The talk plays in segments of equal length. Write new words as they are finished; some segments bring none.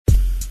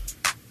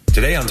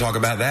Today on Talk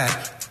About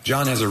That,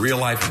 John has a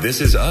real-life This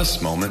Is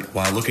Us moment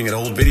while looking at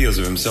old videos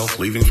of himself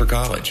leaving for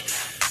college.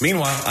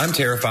 Meanwhile, I'm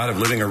terrified of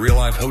living a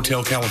real-life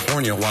Hotel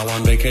California while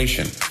on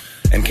vacation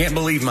and can't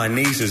believe my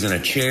niece is in a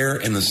chair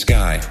in the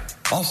sky.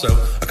 Also,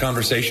 a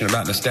conversation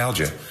about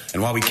nostalgia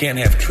and why we can't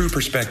have true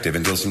perspective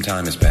until some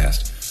time has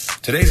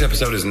passed. Today's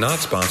episode is not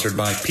sponsored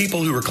by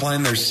people who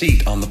recline their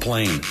seat on the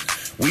plane.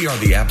 We are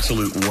the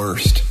absolute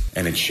worst,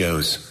 and it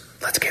shows.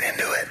 Let's get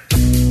into it.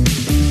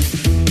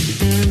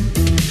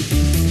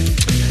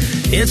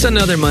 It's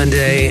another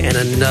Monday and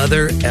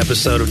another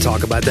episode of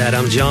Talk About That.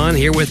 I'm John,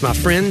 here with my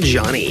friend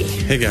Johnny.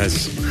 Hey,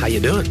 guys. How you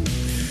doing?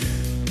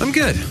 I'm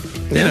good.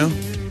 Yeah. You know,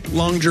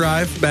 long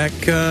drive back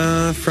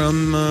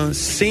from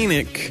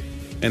scenic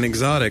and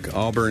exotic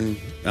Auburn,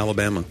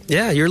 Alabama.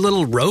 Yeah, you're a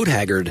little road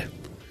haggard.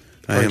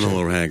 I am a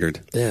little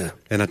haggard. Yeah.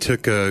 And I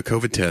took a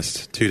COVID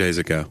test 2 days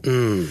ago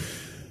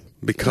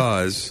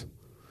because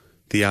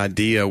the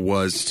idea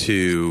was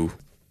to,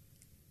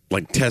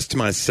 test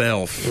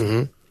myself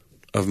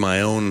of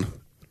my own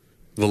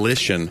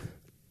volition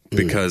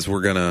because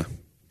we're going to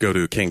go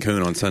to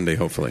Cancun on Sunday,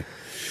 hopefully.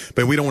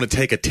 But we don't want to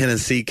take a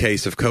Tennessee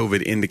case of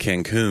COVID into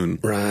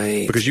Cancun.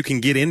 Right. Because you can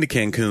get into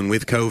Cancun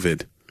with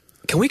COVID.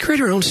 Can we create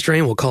our own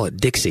strain? We'll call it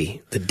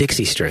Dixie, the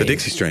Dixie strain. The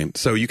Dixie strain.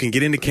 So you can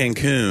get into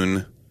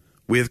Cancun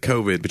with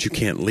COVID, but you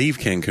can't leave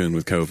Cancun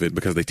with COVID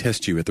because they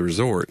test you at the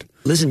resort.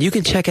 Listen, you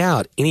can check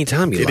out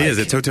anytime you like. It is.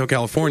 It's Hotel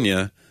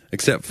California,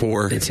 except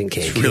for it's in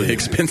Cancun. It's really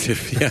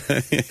expensive.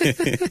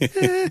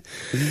 Yeah.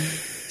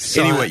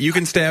 So anyway, you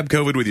can stab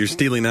COVID with your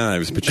steely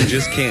knives, but you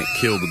just can't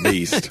kill the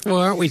beast. Well,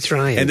 aren't we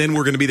trying? And then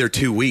we're going to be there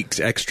 2 weeks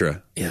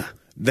extra. Yeah.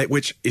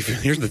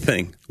 Here's the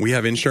thing. We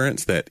have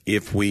insurance that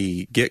if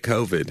we get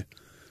COVID,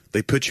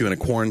 they put you in a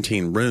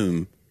quarantine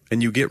room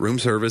and you get room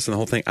service and the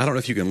whole thing. I don't know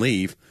if you can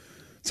leave,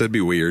 so it'd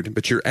be weird,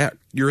 but you're at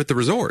the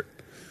resort.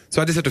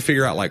 So I just have to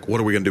figure out,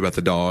 what are we going to do about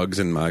the dogs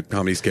and my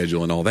comedy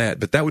schedule and all that.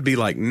 But that would be,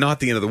 not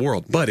the end of the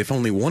world. But if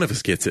only one of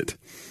us gets it,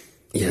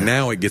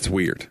 now it gets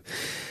weird.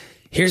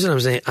 Here's what I'm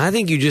saying. I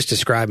think you just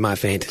described my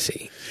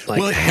fantasy.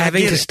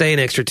 Having to stay an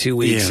extra 2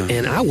 weeks,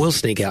 and I will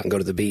sneak out and go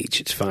to the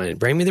beach. It's fine.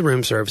 Bring me the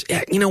room service.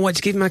 Yeah, you know what?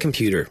 Just give me my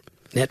computer.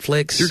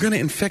 Netflix. You're going to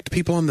infect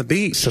people on the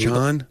beach,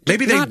 John.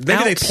 Maybe they point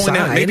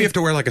out, maybe you have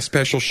to wear a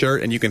special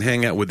shirt and you can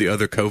hang out with the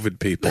other COVID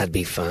people. That'd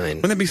be fine.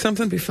 Wouldn't that be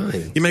something? That'd be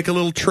fine. You make a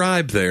little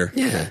tribe there.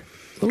 Yeah.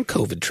 A little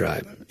COVID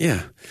tribe.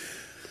 Yeah.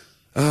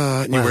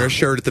 And you wear a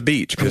shirt at the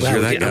beach because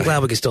you're that guy. I'm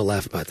glad we can still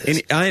laugh about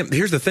this. And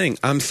here's the thing.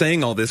 I'm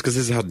saying all this because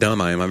this is how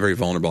dumb I am. I'm very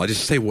vulnerable. I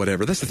just say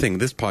whatever. That's the thing.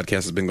 This podcast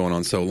has been going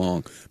on so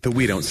long that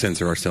we don't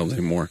censor ourselves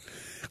anymore.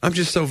 I'm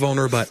just so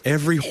vulnerable about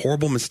every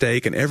horrible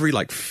mistake and every,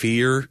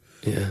 fear.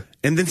 Yeah.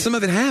 And then some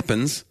of it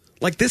happens.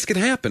 This could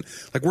happen.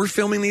 We're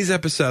filming these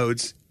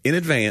episodes in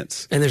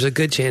advance. And there's a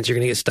good chance you're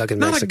going to get stuck in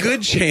Mexico. Not a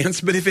good chance,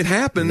 but if it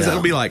happens,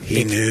 it'll be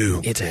he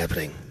knew. It's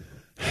happening.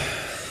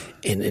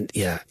 And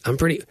yeah, I'm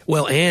pretty...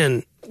 Well,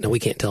 and... No, we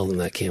can't tell them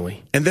that, can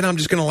we? And then I'm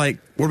just going to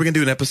what are we going to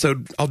do an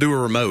episode? I'll do a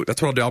remote.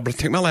 That's what I'll do. I'll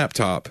take my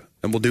laptop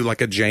and we'll do a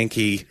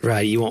janky...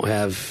 Right, you won't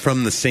have...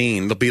 From the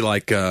scene. It'll be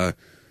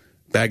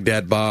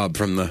Baghdad Bob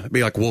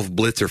be like Wolf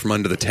Blitzer from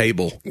Under the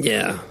Table.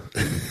 Yeah.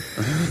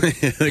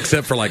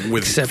 Except for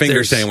with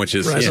finger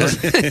sandwiches. Right. Yeah.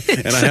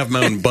 And I have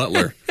my own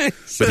butler.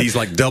 But he's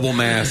double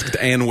masked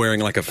and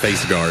wearing a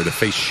face guard, a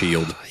face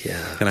shield.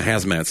 Yeah. And a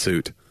hazmat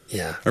suit.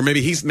 Yeah. Or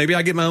maybe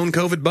I get my own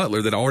COVID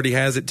butler that already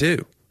has it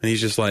too. And he's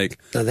just now,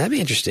 that'd be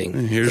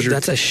interesting.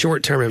 That's a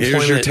short-term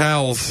employment. Here's your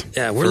towels.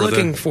 Yeah, we're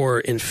looking for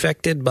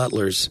infected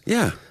butlers.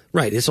 Yeah.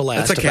 Right, this will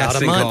last about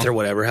a month or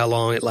whatever, how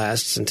long it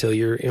lasts until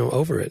you're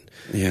over it.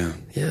 Yeah.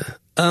 Yeah.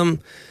 Well,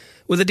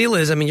 the deal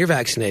is, you're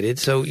vaccinated,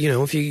 so,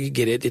 if you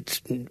get it, it's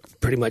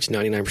pretty much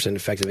 99%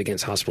 effective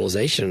against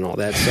hospitalization and all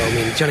that.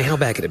 So, Johnny, how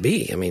bad could it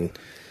be? I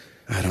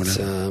don't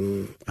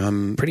know.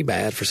 It's pretty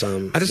bad for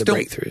some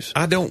breakthroughs.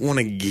 I don't want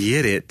to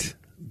get it,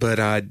 but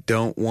I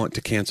don't want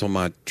to cancel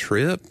my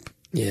trip.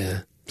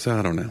 Yeah. So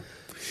I don't know.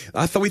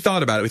 We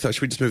thought about it. We thought,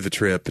 should we just move the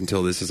trip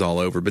until this is all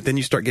over? But then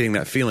you start getting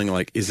that feeling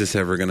is this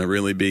ever going to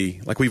really be...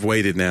 we've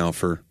waited now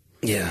for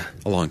a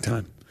long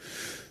time.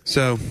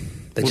 So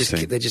they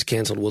just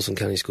canceled Wilson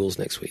County schools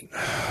next week.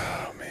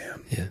 Oh,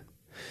 man. Yeah.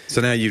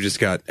 So now you've just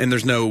got... And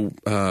there's no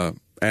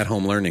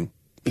at-home learning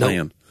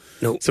plan.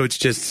 Nope. So it's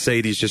just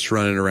Sadie's just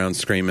running around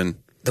screaming.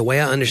 The way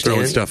I understand...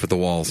 Throwing stuff at the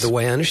walls. The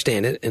way I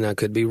understand it, and I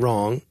could be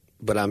wrong,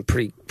 but I'm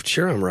pretty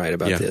sure I'm right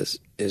about this,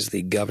 is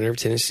the governor of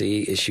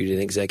Tennessee issued an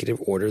executive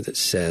order that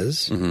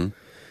says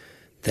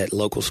that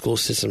local school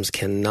systems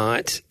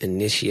cannot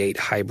initiate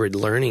hybrid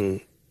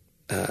learning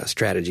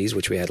strategies,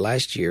 which we had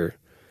last year,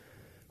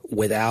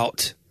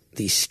 without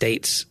the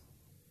state's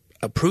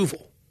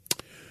approval.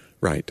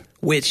 Right.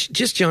 Which,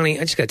 Johnny,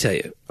 I just got to tell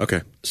you.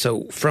 Okay.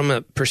 So from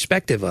a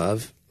perspective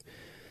of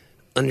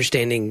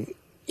understanding,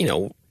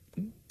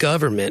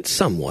 government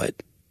somewhat,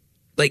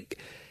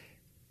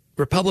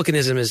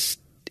 republicanism is,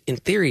 in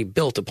theory,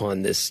 built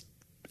upon this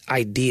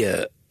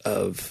idea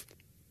of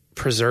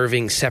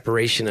preserving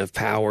separation of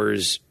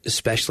powers,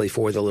 especially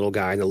for the little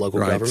guy in the local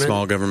government.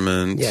 Small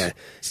government. Yeah.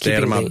 Stay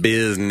out of my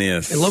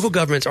business. And local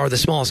governments are the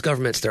smallest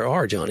governments there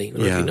are, Johnny. I don't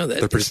know if you know that.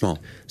 They're pretty small.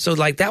 So,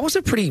 like, that was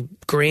a pretty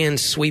grand,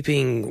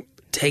 sweeping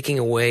taking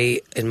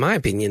away, in my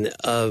opinion,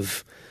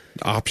 of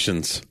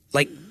options.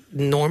 Like,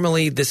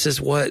 normally this is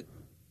what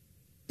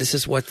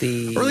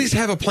the... Or at least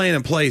have a plan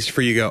in place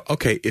for you to go,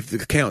 okay, if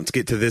the counts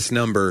get to this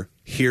number,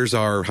 here's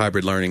our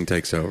hybrid learning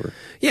takes over.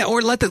 Yeah, or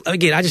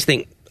again, I just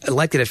think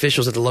elected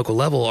officials at the local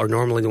level are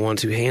normally the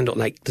ones who handle,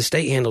 like the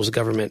state handles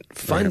government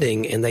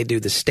funding and they do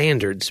the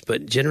standards,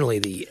 but generally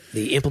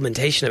the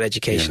implementation of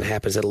education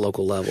happens at a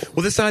local level.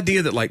 Well, this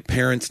idea that like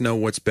parents know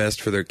what's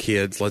best for their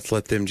kids, let's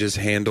let them just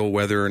handle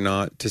whether or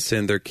not to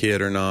send their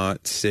kid or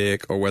not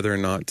sick or whether or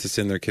not to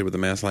send their kid with a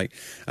mask. Like,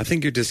 I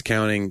think you're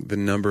discounting the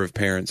number of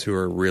parents who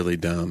are really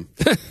dumb.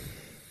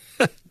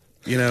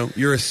 You know,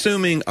 you're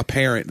assuming a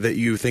parent that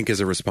you think is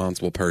a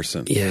responsible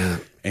person. Yeah.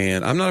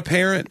 And I'm not a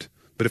parent.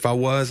 But if I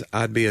was,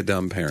 I'd be a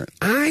dumb parent.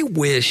 I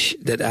wish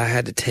that I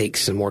had to take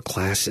some more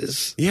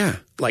classes. Yeah.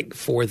 Like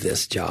for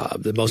this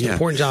job. The most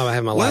important job I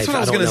have in my life. That's what I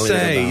was going to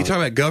say. You talk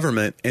about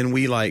government, and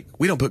we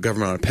don't put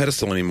government on a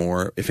pedestal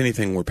anymore. If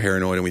anything, we're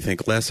paranoid and we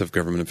think less of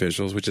government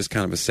officials, which is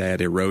kind of a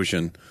sad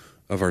erosion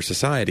of our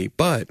society.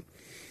 But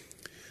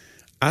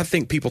I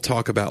think people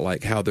talk about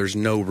like how there's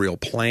no real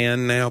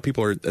plan now.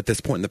 People are at this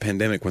point in the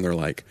pandemic when they're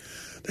like,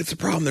 that's the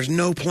problem. There's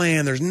no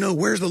plan.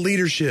 Where's the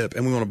leadership?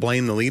 And we want to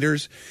blame the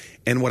leaders.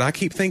 And what I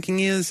keep thinking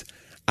is,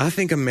 I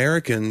think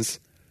Americans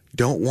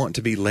don't want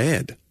to be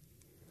led.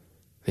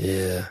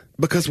 Yeah.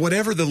 Because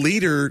whatever the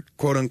leader,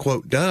 quote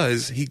unquote,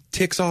 does, he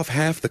ticks off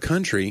half the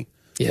country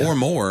or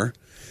more.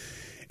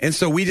 And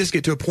so we just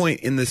get to a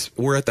point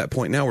we're at that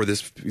point now where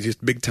this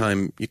just big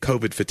time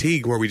COVID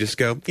fatigue where we just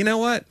go, you know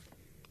what?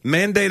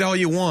 Mandate all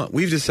you want.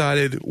 We've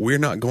decided we're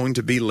not going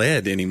to be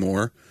led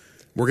anymore.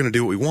 We're going to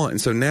do what we want. And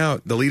so now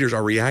the leaders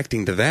are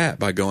reacting to that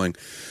by going,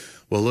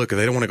 well, look, if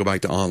they don't want to go back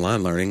to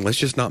online learning, let's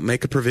just not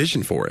make a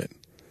provision for it.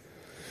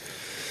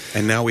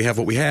 And now we have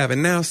what we have.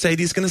 And now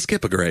Sadie's going to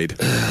skip a grade.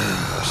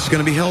 She's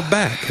going to be held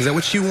back. Is that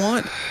what you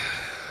want?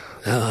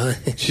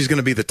 She's going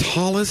to be the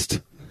tallest.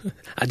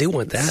 I do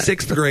want that.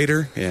 6th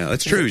grader. Yeah,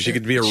 that's true. She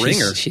could be a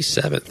ringer. She's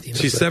 7th. You know,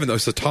 she's 7th.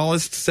 She's the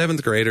tallest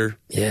 7th grader.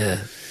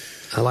 Yeah.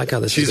 I like how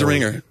this She's is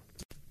going. a ringer.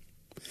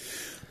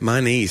 My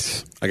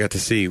niece, I got to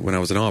see when I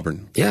was in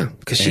Auburn. Yeah,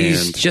 because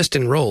she's just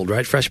enrolled,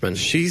 right? Freshman.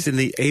 She's in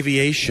the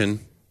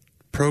aviation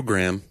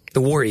program. The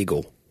War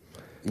Eagle.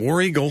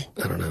 War Eagle.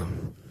 I don't know.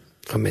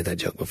 I made that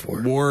joke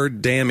before. War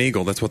damn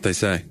Eagle. That's what they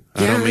say.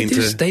 Yeah, I don't mean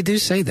to. They do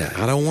say that.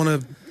 I don't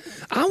want to.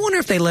 I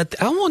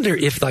wonder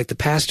if like the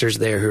pastors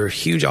there who are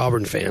huge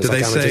Auburn fans,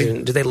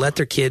 do they let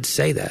their kids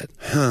say that?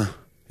 Huh.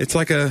 It's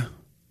like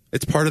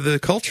it's part of the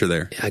culture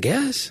there. I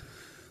guess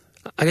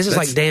it's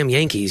like damn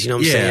Yankees, you know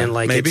what I'm saying?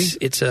 Like maybe.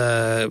 It's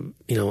I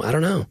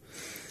don't know.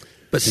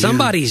 But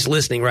somebody's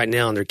listening right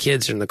now and their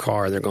kids are in the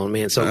car and they're going,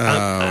 man, so... we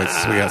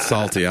got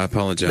salty. I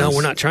apologize. No,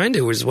 we're not trying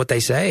to. It's what they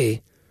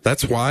say.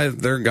 That's why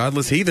they're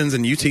godless heathens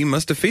and UT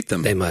must defeat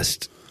them. They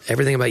must.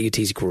 Everything about UT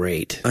is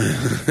great.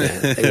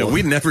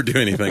 We never do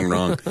anything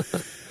wrong.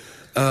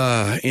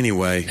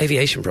 Anyway.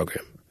 Aviation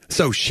program.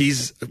 So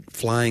she's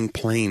flying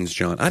planes,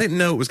 John. I didn't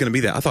know it was going to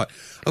be that. I thought,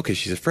 okay,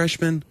 she's a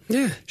freshman.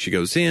 Yeah. She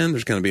goes in.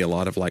 There's going to be a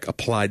lot of like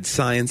applied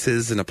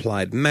sciences and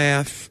applied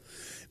math,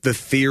 the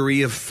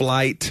theory of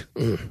flight,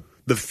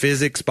 the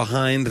physics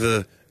behind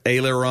the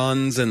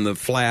ailerons and the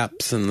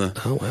flaps and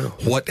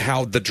the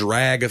how the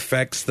drag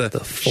affects the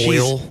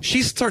foil.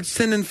 She starts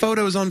sending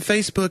photos on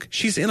Facebook.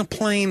 She's in a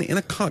plane in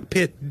a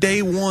cockpit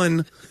day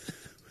one.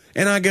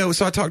 And I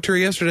talked to her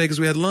yesterday because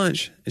we had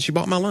lunch and she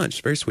bought my lunch.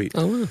 It's very sweet.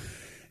 Oh, wow.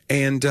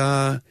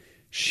 And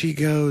she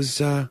goes,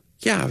 I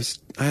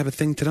have a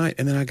thing tonight.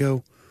 And then I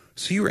go,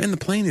 so you were in the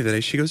plane the other day?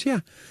 She goes,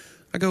 yeah.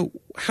 I go,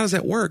 how does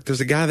that work?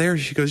 There's a guy there.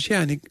 She goes,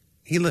 yeah. And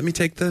he let me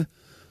take the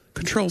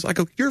controls. I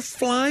go, you're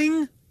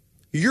flying?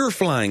 You're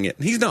flying it.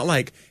 And he's not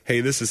like,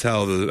 hey, this is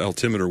how the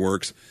altimeter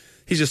works.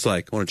 He's just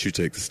like, why don't you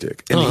take the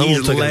stick? And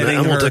he's letting her.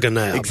 I'm going to take a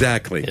nap.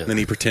 Exactly. Yeah. And then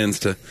he pretends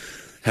to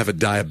have a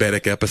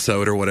diabetic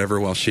episode or whatever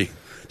while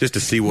just to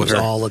see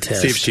all a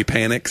test. See if she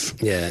panics.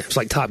 Yeah, it's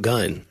like Top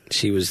Gun.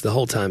 She was the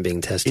whole time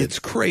being tested. It's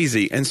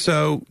crazy. And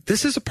so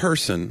this is a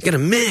person. Get a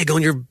MiG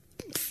on your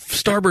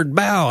starboard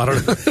bow. I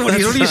don't know. What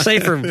do you say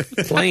for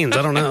planes?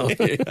 I don't know.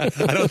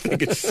 I don't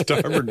think it's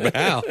starboard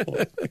bow.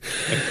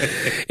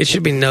 It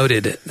should be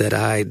noted that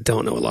I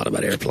don't know a lot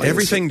about airplanes.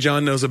 Everything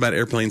John knows about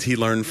airplanes, he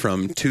learned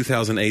from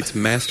 2008's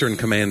Master and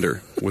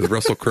Commander with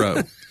Russell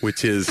Crowe,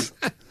 which is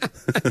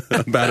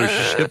about a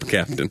ship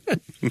captain.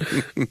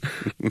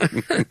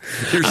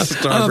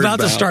 I'm about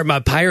to start my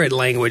pirate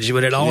language,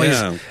 but it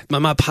always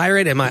my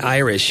pirate and my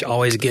Irish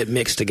always get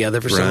mixed together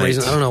for some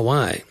reason. I don't know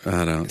why.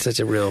 I don't. It's such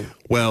a real.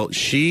 Well,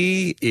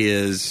 she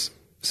is.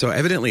 So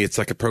evidently, it's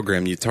like a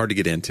program. It's hard to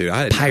get into.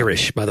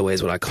 Pirish, by the way,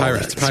 is what I call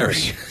it.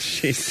 Pirish.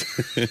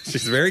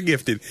 She's very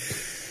gifted.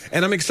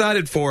 And I'm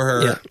excited for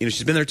her. Yeah. You know,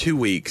 she's been there 2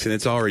 weeks, and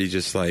it's already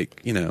just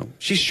like, you know,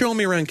 she's showing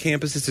me around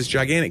campus. It's this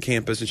gigantic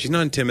campus, and she's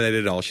not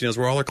intimidated at all. She knows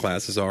where all her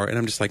classes are. And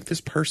I'm just like,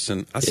 this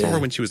person, I saw her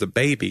when she was a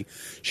baby.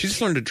 She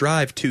just learned to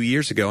drive 2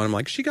 years ago. And I'm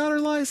like, she got her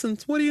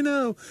license. What do you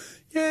know?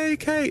 Yay,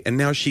 Kate. And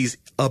now she's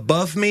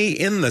above me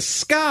in the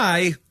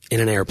sky.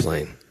 In an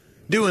airplane.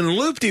 Doing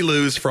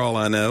loop-de-loos for all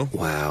I know.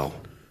 Wow.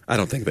 I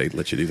don't think they'd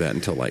let you do that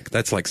until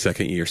that's like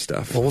second year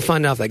stuff. Well, we'll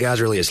find out if that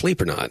guy's really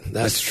asleep or not.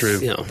 That's true.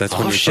 You know, That's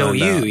when I'll we show find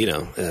you. out. You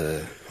know.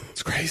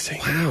 It's crazy.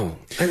 Wow,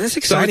 that's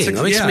exciting.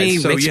 So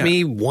makes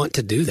me want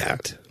to do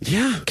that.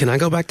 Yeah. Can I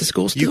go back to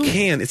school still? You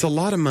can. It's a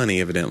lot of money,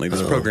 evidently.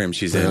 This program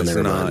she's in. Well, It's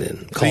never not. mind then.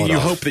 So Call it you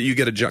off. hope that you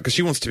get a job because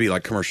she wants to be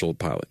like commercial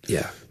pilot.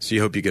 Yeah. So you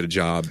hope you get a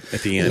job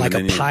at the end, Like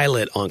and a then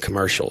pilot on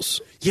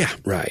commercials. Yeah.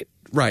 Right.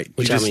 Right.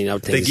 Which, You I mean, I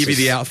would think they it's give you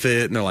the just-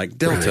 outfit, and they're like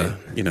Delta.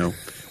 Right. You know,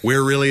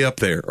 we're really up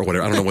there, or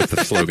whatever. I don't know what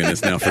the slogan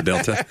is now for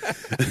Delta.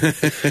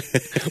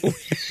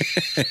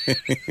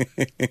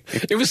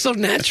 It was so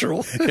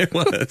natural. It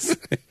was.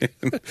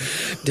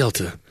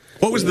 Delta.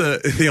 What was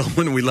the old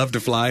one? We love to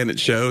fly, and it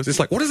shows. It's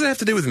like, what does it have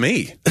to do with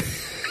me?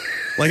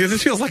 Like, it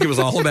just feels like it was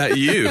all about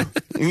you.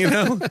 You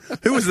know,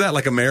 who was that?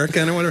 Like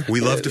American or whatever.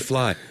 We love to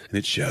fly, and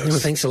it shows. Well,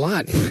 thanks a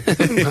lot.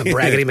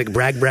 Braggity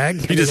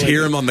McBrag. You just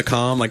hear him on the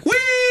comm, like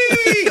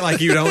wee,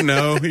 like you don't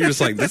know. You're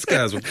just like, this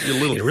guy's a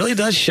little. It really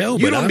does show.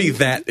 You but don't I'm- be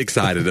that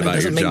excited about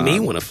your doesn't make job. me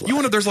wanna fly. You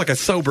want to. There's like a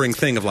sobering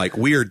thing of like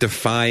we are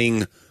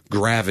defying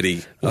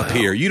gravity up Wow.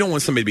 here. You don't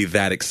want somebody to be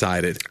that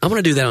excited. I'm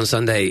going to do that on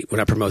Sunday when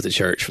I promote the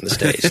church from the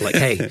stage. Like,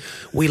 hey,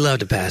 we love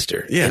to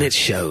pastor, Yeah. and it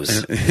shows.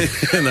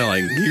 And they're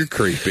like, you're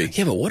creepy.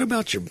 Yeah, but what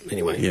about your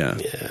anyway? Yeah.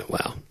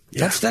 Wow,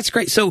 Yeah. that's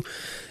great. So,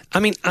 I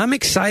mean, I'm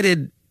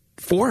excited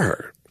for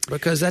her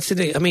because that's the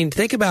thing. I mean,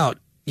 think about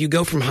you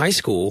go from high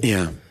school,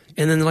 Yeah.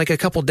 and then like a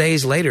couple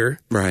days later,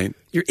 Right.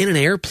 you're in an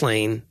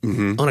airplane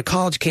on a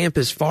college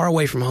campus far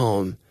away from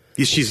home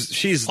Yeah,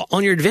 she's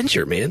on your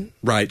adventure, man.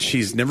 right.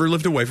 She's never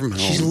lived away from home.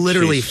 She's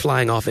literally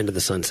flying off into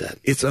the sunset.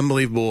 It's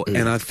unbelievable.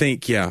 And I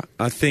think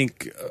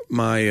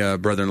my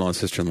brother-in-law and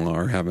sister-in-law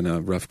are having a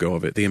rough go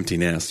of it. The empty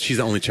nest. She's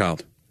the only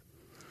child.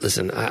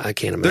 Listen, I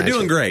can't imagine. They're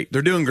doing great.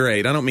 They're doing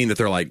great. I don't mean that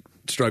they're like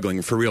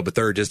struggling for real, but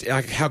they're just,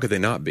 how could they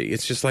not be?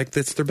 It's just like,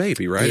 that's their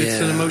baby, right? It's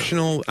an Yeah.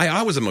 emotional,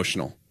 I was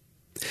emotional.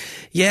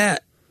 Yeah,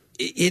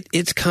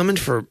 it's coming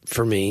for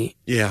me.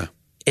 Yeah.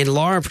 And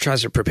Laura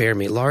tries to prepare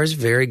me. Laura's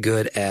very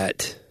good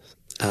at.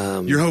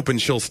 You're hoping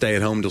she'll stay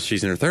at home till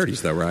she's in her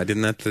 30s, though, right?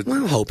 Isn't that the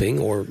Well, hoping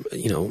or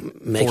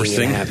making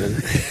Forcing. it happen.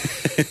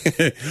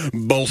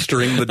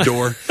 bolstering the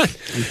door?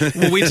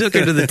 Well, we took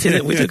her to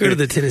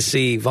the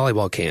Tennessee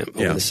volleyball camp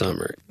over Yeah. the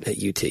summer at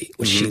UT,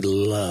 which she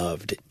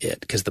loved it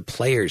because the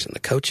players and the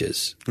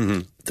coaches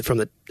from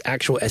the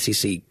actual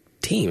SEC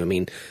team, I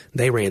mean,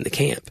 they ran the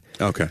camp.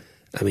 Okay.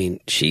 I mean,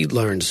 she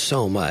learned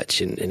so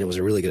much, and it was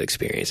a really good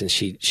experience. And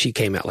she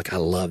came out like, I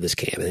love this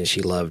camp, and then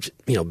she loved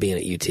being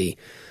at UT.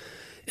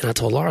 And I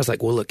told Laura, I was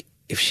like, well, look,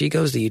 if she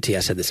goes to UT,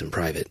 I said this in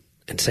private,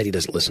 and said he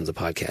doesn't listen to the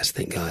podcast,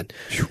 thank God.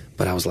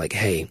 But I was like,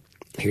 hey,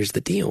 here's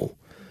the deal.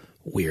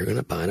 We're going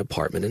to buy an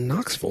apartment in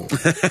Knoxville.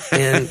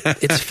 And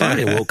it's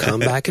fine. We'll come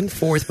back and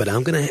forth, but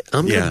I'm going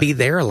to be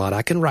there a lot.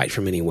 I can write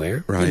from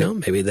anywhere. Right.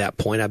 Maybe at that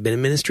point I've been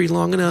in ministry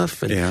long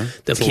enough. And Yeah.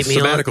 they'll It's a keep me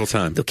little on sabbatical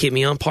time. They'll keep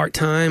me on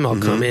part-time. I'll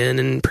come in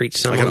and preach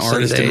some Like on an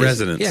artist in Sundays.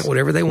 residence. Yeah,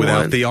 whatever they Without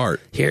want. the art.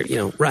 Here,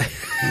 right.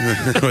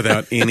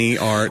 Without any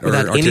art or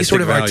Without artistic any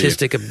sort of value.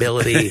 artistic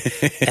ability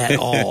at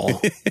all.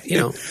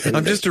 And-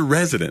 I'm just a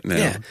resident now.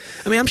 yeah.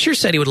 I mean, I'm sure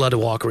Seti would love to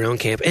walk around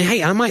camp. And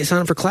hey, I might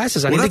sign up for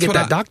classes. I need to get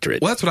that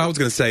doctorate. Well, that's what I was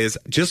going to say is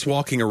just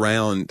walking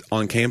around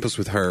on campus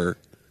with her,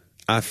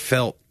 I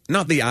felt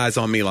not the eyes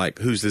on me like,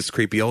 who's this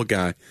creepy old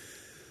guy,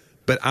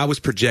 but I was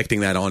projecting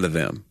that onto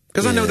them.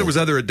 Because I know there was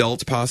other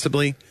adults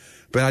possibly,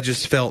 but I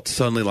just felt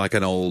suddenly like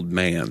an old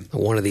man.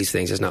 One of these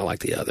things is not like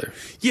the other.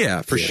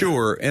 Yeah, for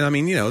sure. And I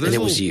mean, there's And it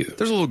a was little, you.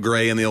 There's a little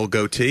gray in the old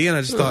goatee, and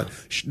I just thought,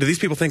 do these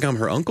people think I'm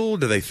her uncle?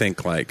 Do they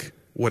think like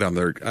what I'm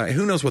their?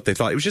 Who knows what they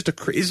thought? It was just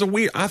it's a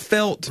weird. I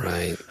felt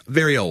Right.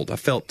 very old. I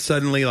felt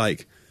suddenly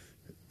like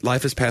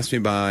life has passed me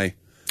by.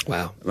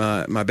 Wow.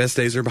 My best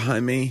days are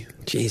behind me,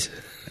 Jeez.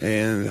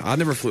 and I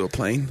never flew a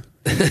plane.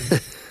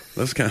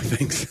 Those kind of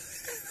things.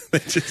 They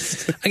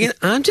just Again,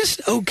 I'm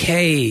just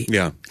okay.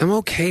 Yeah. I'm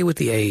okay with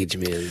the age,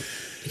 man.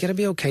 You got to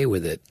be okay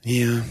with it.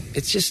 yeah.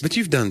 It's just, But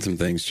you've done some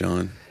things,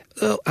 John.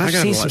 I've I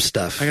got seen a lot- some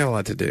stuff. I got a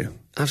lot to do.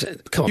 Come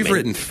on, You've man.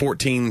 written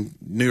 14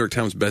 New York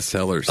Times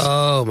bestsellers.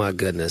 Oh, my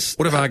goodness.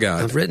 What have I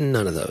got? I've written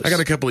none of those. I got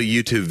a couple of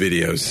YouTube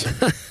videos.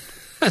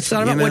 It's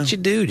not about know? what you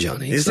do,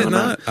 Johnny. It's Is it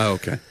not? about- Oh,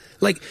 okay.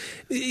 Like,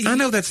 I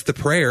know that's the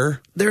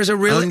prayer. there's a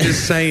real. I'm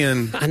just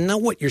saying. I know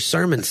what your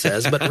sermon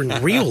says, but in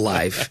real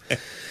life,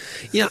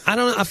 I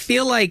don't know. I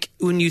feel like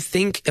when you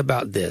think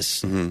about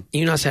this,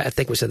 I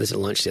think we said this at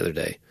lunch the other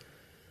day.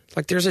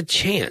 Like, there's a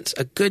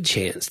good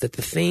chance that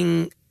the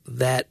thing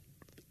that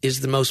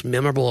is the most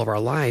memorable of our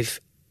life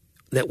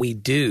that we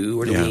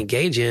do or that Yeah. we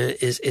engage in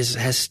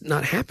has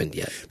not happened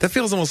yet. That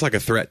feels almost like a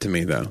threat to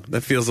me, though.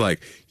 That feels like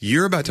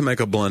you're about to make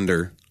a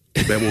blunder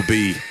that will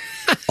be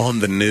on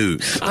the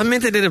news. I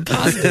meant it in a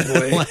positive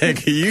way.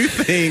 Like, you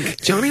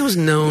think Johnny was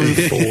known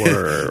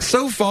for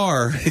so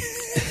far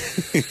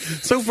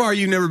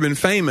you've never been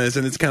famous,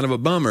 and it's kind of a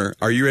bummer.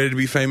 Are you ready to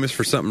be famous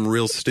for something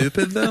real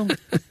stupid, though?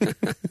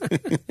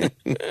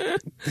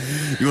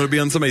 You want to be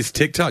on somebody's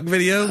TikTok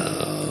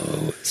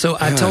video? So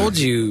I told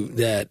you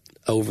that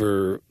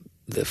over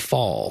the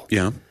fall.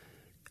 Yeah. I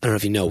don't know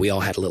if you know, we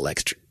all had a little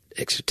extra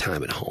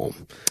time at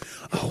home.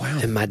 Oh, wow.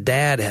 And my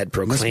dad had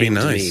proclaimed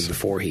nice. me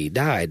before he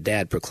died.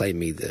 Dad proclaimed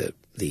me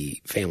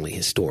the family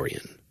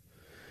historian.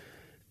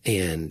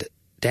 And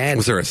Dad...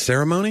 Was there a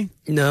ceremony?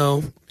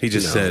 No. He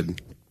just said...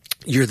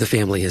 You're the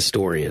family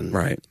historian.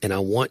 Right. And I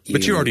want you...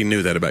 But you already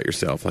knew that about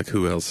yourself. Like,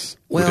 who else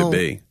would it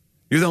be?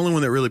 You're the only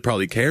one that really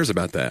probably cares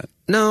about that.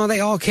 No, they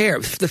all care.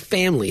 The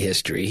family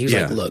history. He was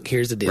like, look,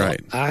 here's the deal. Right.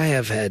 I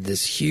have had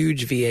this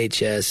huge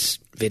VHS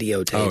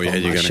videotape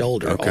on my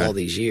shoulder all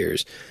these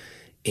years.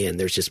 And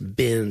there's just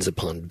bins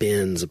upon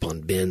bins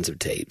upon bins of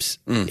tapes.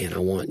 And I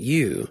want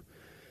you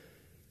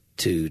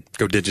to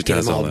go digitize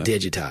get them all that.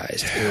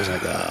 Digitized. And I was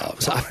like, oh.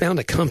 So I found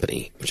a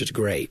company, which is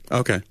great.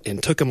 Okay.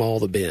 And took them all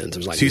the bins. I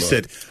was like, so you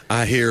said,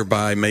 I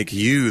hereby make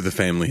you the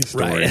family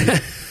historian.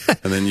 Right.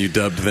 And then you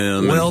dubbed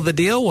them. Well, the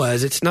deal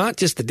was, it's not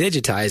just the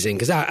digitizing,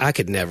 because I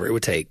could never. It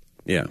would take.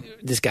 Yeah.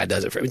 This guy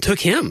does it for. It took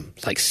him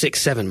like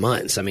 6-7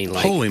 months. I mean,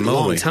 like holy moly. A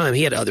long time.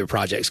 He had other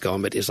projects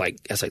going, but it's like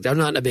I was like, they're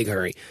not in a big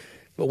hurry.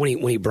 But when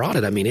he brought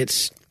it, I mean,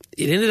 it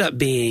ended up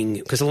being,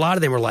 because a lot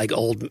of them were like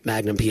old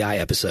Magnum PI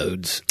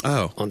episodes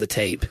on the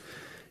tape.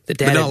 But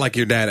not like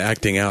your dad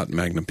acting out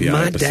Magnum PI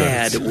my episodes.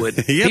 Dad would.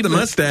 He had the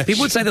mustache.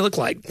 People would say they look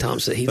like Tom.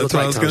 He That's looked what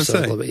like I was Tom going to say.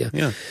 A little bit,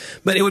 yeah.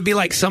 But it would be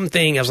like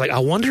something. I was like, I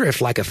wonder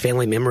if like a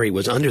family memory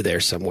was under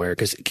there somewhere.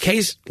 Because in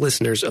case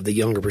listeners of the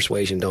younger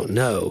persuasion don't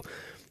know,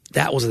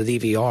 that was the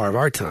DVR of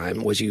our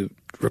time. Was you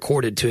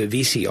recorded to a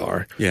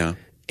VCR? Yeah.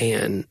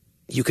 And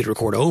you could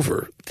record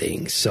over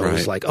things. So it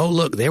was like, oh,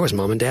 look, there was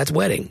Mom and Dad's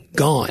wedding.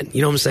 Gone.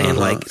 You know what I'm saying?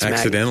 Like it's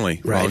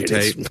accidentally. Right. Wrong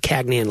tape. It's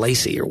Cagney and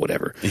Lacey or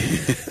whatever.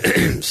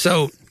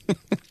 So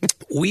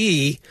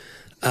we,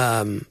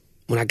 when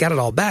I got it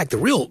all back, the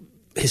real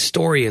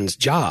historian's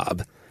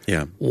job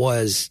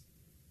was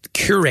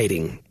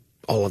curating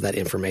all of that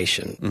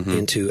information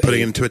into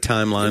putting it into a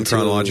timeline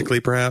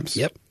chronologically, perhaps.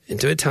 Yep.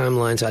 Into a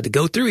timeline. So I had to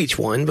go through each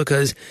one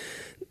because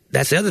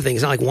that's the other thing.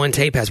 It's not like one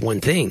tape has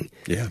one thing.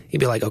 Yeah. You'd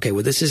be like, okay,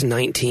 well, this is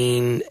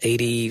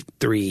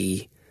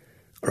 1983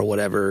 or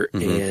whatever,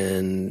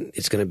 and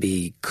it's going to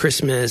be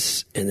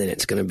Christmas, and then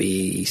it's going to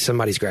be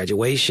somebody's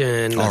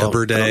graduation.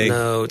 Arbor Day. I don't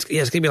know. It's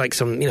going to be like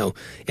some, and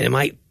it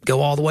might go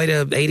all the way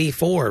to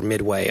 84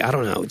 midway. I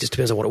don't know. It just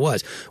depends on what it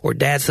was. Or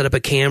Dad set up a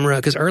camera,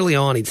 because early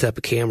on he'd set up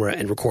a camera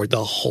and record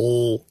the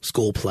whole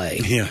school play.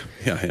 Yeah.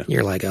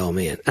 You're like, oh,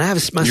 man.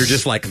 You're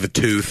just like the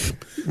tooth.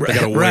 I got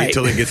to wait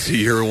till it gets to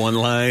your one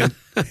line.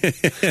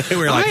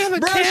 We're like,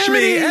 brush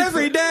me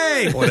every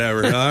day.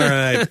 Whatever. All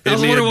right.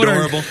 Isn't he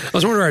adorable? I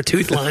was wondering what our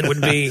tooth line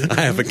would be.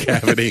 I have a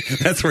cavity.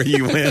 That's where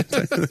you went.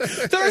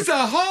 There's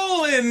a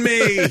hole in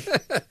me.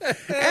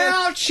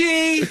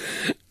 Ouchie.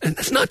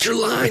 That's not your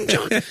line,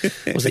 John.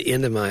 It was the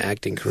end of my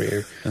acting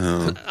career.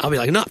 Oh. I'll be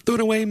like, not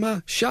throwing away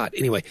my shot.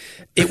 Anyway,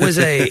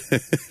 I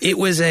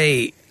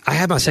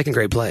had my second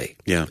grade play.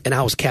 Yeah. And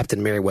I was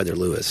Captain Meriwether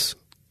Lewis.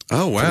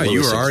 Oh, wow.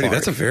 You were already,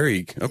 that's a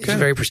very, It's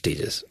very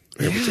prestigious.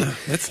 Yeah,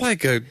 that's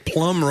like a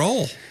plum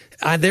roll.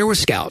 There were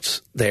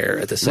scouts there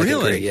at the second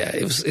grade. Yeah,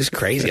 it was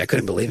crazy. I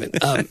couldn't believe it.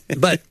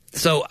 But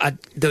so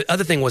the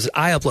other thing was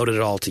I uploaded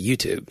it all to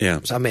YouTube. Yeah.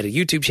 So I made a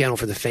YouTube channel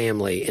for the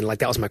family, and like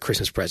that was my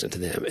Christmas present to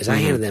them. As I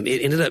handed them,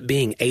 it ended up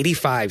being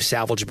 85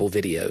 salvageable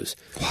videos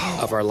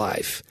of our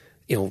life.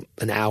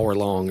 An hour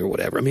long or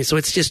whatever. I mean, so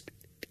it's just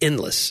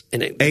endless.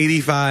 And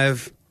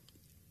 85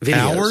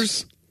 videos.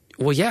 Hours.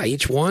 Well, yeah,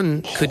 each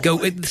one could go.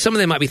 Some of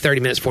them might be 30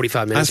 minutes,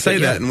 45 minutes. I say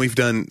that, and we've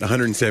done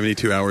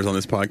 172 hours on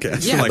this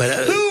podcast. Yeah,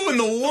 but who in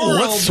the world?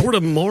 What sort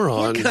of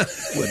moron? Kind of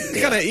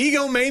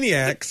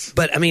egomaniacs.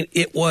 But I mean,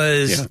 it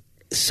was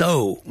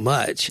so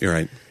much. You're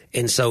right.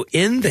 And so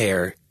in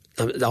there,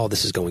 all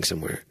this is going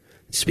somewhere.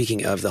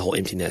 Speaking of the whole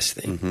empty nest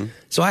thing,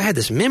 so I had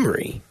this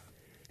memory,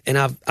 and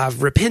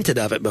I've repented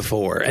of it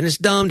before, and it's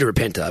dumb to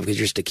repent of because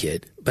you're just a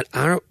kid. But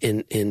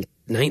in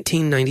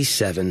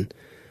 1997, when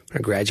I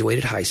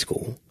graduated high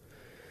school,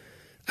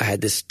 I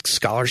had this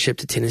scholarship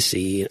to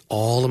Tennessee, and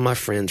all of my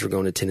friends were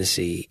going to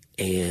Tennessee,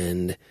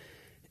 and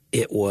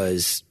it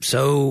was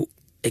so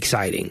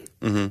exciting.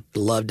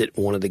 Loved it,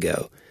 wanted to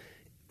go.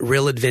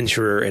 Real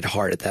adventurer at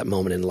heart at that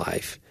moment in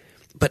life.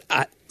 But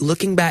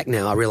looking back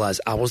now, I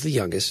realize I was the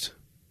youngest,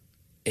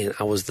 and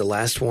I was the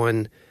last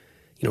one,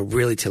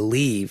 really to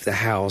leave the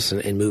house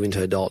and move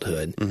into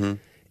adulthood.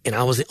 And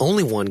I was the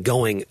only one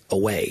going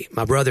away.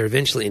 My brother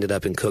eventually ended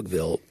up in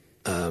Cookeville.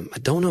 I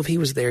don't know if he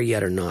was there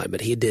yet or not,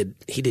 but he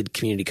did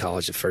community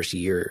college the first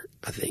year,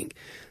 I think.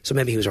 So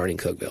maybe he was already in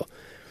Cookeville.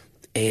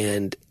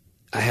 And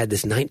I had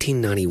this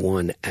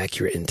 1991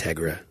 Acura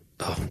Integra.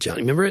 Oh, John,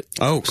 remember it?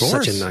 Oh, of course.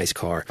 Such a nice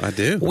car. I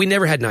do. We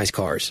never had nice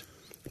cars.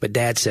 But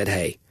Dad said,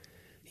 hey,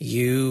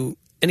 you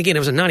And again, it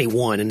was a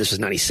 91 and this was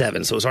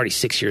 97, so it was already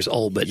 6 years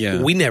old, but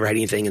we never had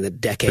anything in the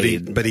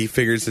decade. But he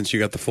figured since you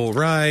got the full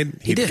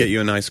ride, he'd get you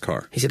a nice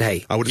car. He said,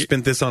 hey. I would have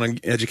spent this on an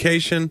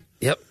education.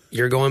 Yep.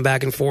 You're going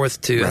back and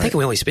forth to, I think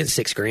we only spent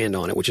 $6,000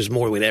 on it, which is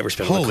more than we'd ever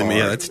spent on a car. Holy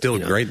man, that's still a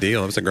great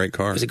deal. It was a great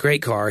car. It was a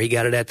great car. He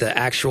got it at the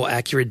actual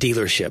Acura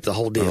dealership, the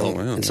whole deal. Oh,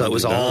 wow. And so it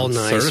was all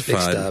nice, certified.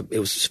 fixed up. It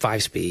was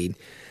 5-speed.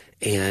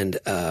 And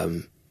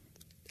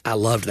I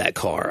loved that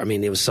car. I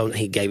mean, it was so,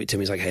 he gave it to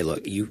me. He's like, hey,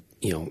 look, you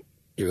know,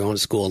 you're going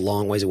to school a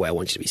long ways away. I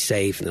want you to be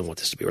safe, and I want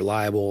this to be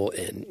reliable,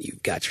 and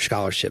you've got your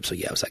scholarship. So,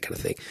 yeah, it was that kind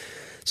of thing.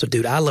 So,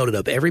 dude, I loaded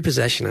up every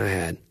possession I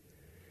had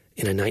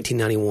in a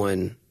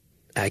 1991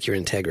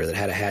 Acura Integra that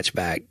had a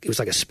hatchback. It was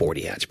like a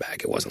sporty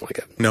hatchback. It wasn't like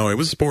a... No, it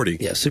was sporty.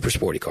 Yeah, super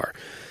sporty car.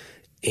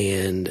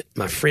 And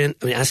my friend...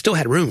 I mean, I still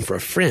had room for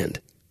a friend,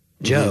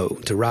 Joe,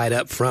 to ride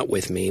up front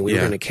with me. We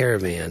were in a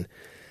Caravan.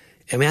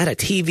 I mean, I had a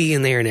TV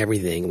in there and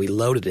everything. We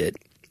loaded it.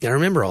 I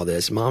remember all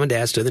this. Mom and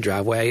Dad stood in the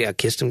driveway. I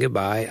kissed them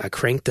goodbye. I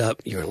cranked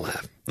up. You're going to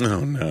laugh.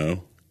 Oh,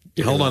 no.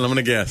 Hold on. I'm going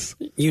to guess.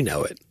 You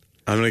know it.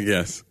 I'm going to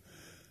guess.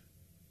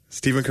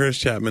 Stephen Curtis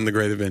Chapman, The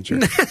Great Adventure.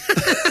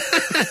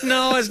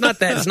 No, it's not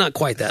that. It's not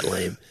quite that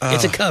lame.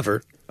 It's a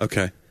cover.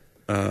 Okay.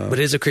 But it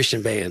is a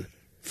Christian band.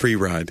 Free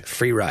Ride.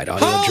 Free Ride.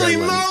 Audio Holy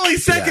Adrenaline. moly,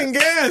 second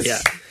guess. Yeah.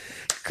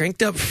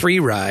 Cranked up Free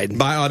Ride.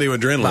 By Audio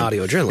Adrenaline. By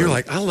Audio Adrenaline. You're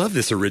like, I love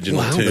this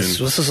original tune.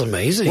 This is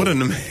amazing. What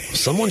an amazing...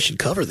 Someone should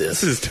cover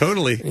this. This is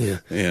totally... Yeah,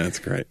 it's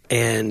great.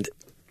 And,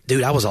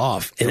 dude, I was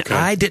off. And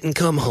I didn't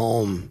come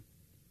home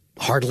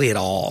hardly at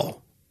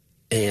all.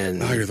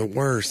 And oh, you're the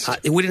worst.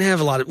 We didn't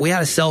have a lot of... We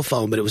had a cell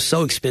phone, but it was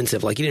so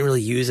expensive. Like, you didn't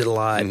really use it a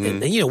lot.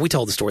 And, you know, we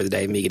told the story of the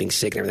day of me getting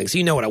sick and everything. So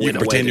you know what I went away. You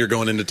pretend you're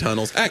going into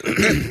tunnels.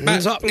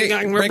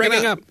 We're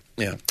breaking up.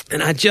 Yeah.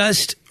 And I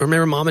just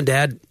remember Mom and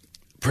Dad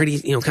pretty,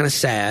 you know, kind of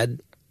sad.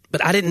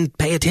 But I didn't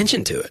pay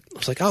attention to it. I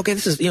was like, okay,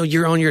 this is, you know,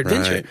 you're on your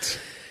adventure. Right.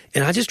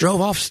 And I just drove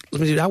off.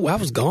 Dude, I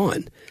was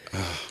gone.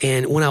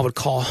 And when I would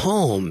call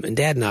home, and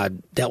Dad and I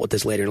dealt with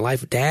this later in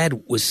life,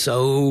 Dad was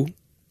so,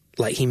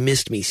 like, he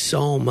missed me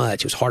so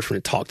much. It was hard for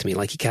him to talk to me.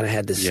 Like, he kind of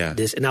had this,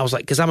 and I was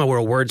like, because I'm a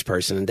world words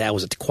person, and Dad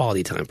was a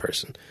quality time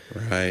person.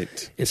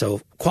 Right. And so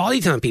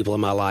quality time people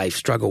in my life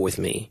struggle with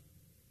me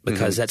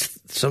because that's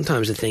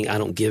sometimes the thing I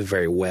don't give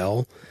very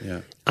well.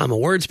 Yeah. I'm a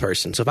words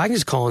person. So if I can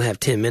just call and have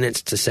 10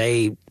 minutes to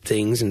say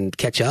things and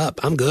catch up,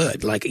 I'm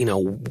good. Like, you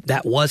know,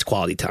 that was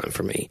quality time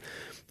for me.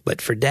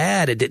 But for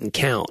Dad, it didn't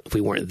count if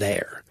we weren't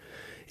there.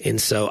 And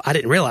so I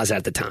didn't realize that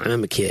at the time.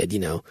 I'm a kid, you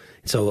know.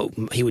 So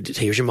he would,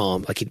 here's your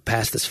mom. Like, he'd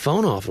pass this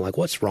phone off. I'm like,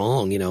 what's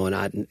wrong? You know, and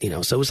I, you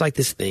know, so it was like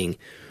this thing.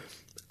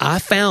 I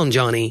found,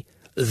 Johnny,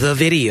 the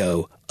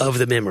video of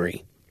the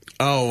memory.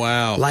 Oh,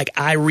 wow. Like,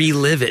 I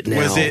relive it now.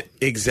 Was it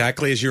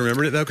exactly as you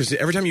remembered it, though? Because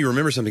every time you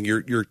remember something,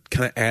 you're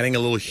kind of adding a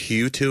little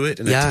hue to it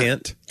and a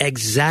tint.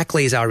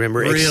 Exactly as I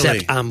remember, really?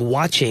 Except I'm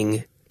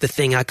watching the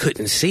thing I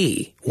couldn't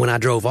see when I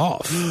drove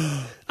off.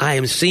 I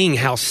am seeing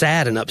how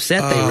sad and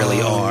upset they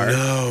really are.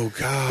 No,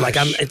 gosh. Like,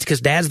 it's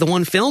because Dad's the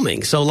one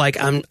filming. So, like,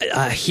 I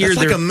hear That's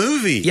their... like a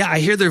movie. Yeah, I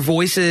hear their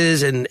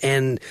voices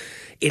and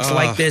it's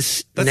like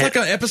this... That's like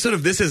an episode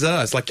of This Is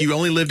Us. Like, you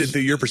only lived it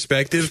through your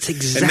perspective. It's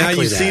exactly and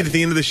now you that. see it at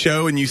the end of the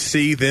show and you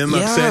see them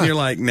upset and you're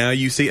like, now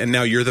you see... And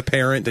now you're the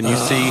parent and you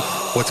see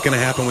what's going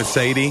to happen with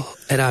Sadie.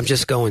 And I'm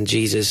just going,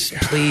 Jesus,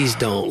 please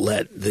don't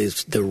let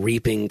the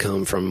reaping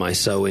come from my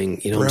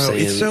sowing. You know what I'm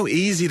saying? It's so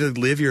easy to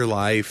live your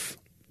life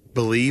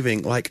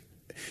believing... like.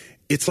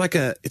 It's like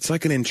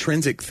an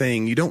intrinsic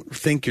thing. You don't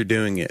think you're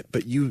doing it,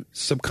 but you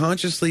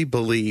subconsciously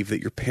believe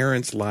that your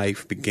parents'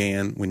 life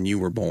began when you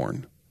were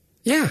born.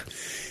 Yeah.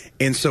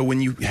 And so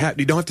when you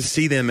don't have to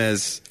see them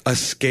as a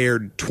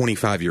scared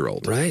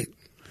 25-year-old. Right.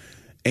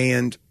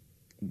 And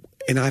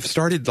I've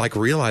started like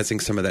realizing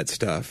some of that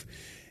stuff.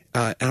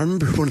 I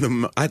remember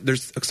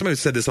there's somebody who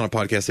said this on a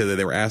podcast the other day.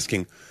 They were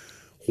asking,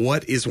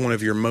 what is one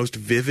of your most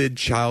vivid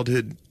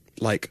childhood,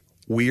 like,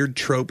 weird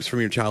tropes from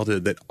your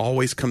childhood that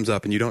always comes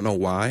up and you don't know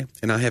why?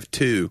 And I have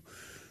two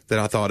that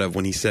I thought of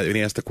when he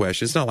asked the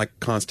question. It's not like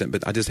constant,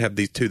 but I just have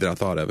these two that I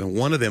thought of. And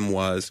one of them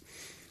was,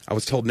 I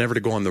was told never to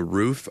go on the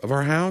roof of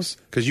our house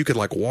because you could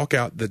like walk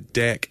out the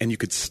deck and you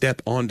could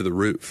step onto the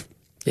roof.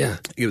 Yeah.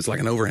 It was like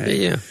an overhang.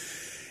 Yeah.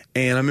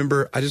 And I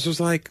remember I just was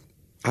like,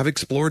 I've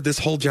explored this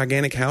whole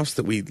gigantic house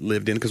that we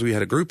lived in because we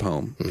had a group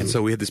home. And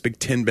so we had this big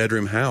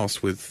 10-bedroom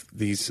house with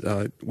these,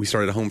 we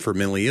started a home for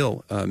mentally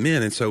ill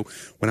men. And so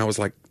when I was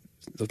like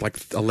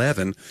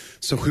 11,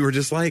 so we were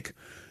just like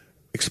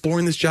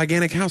exploring this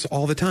gigantic house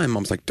all the time.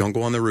 Mom's like, don't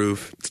go on the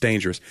roof, it's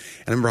dangerous.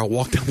 And I remember I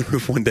walked down the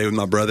roof one day with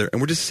my brother and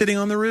we're just sitting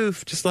on the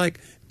roof, just like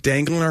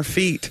dangling our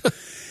feet.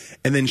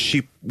 And then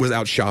she was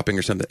out shopping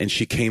or something and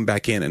she came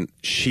back in and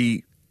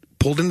she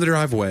pulled into the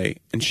driveway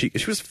and she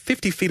was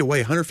 50 feet away,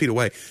 100 feet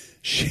away.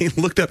 She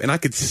looked up and I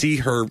could see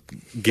her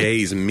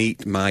gaze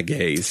meet my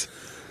gaze.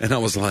 And I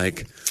was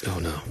like, oh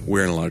no,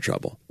 we're in a lot of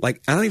trouble.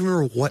 Like, I don't even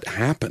remember what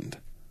happened.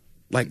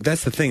 Like,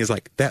 that's the thing is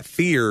like that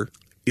fear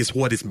is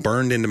what is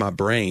burned into my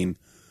brain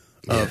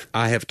of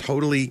I have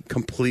totally,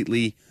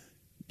 completely,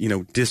 you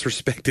know,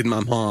 disrespected my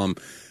mom.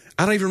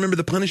 I don't even remember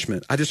the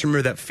punishment. I just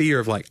remember that fear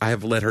of like, I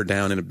have let her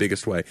down in the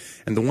biggest way.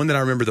 And the one that I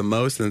remember the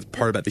most, and the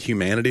part about the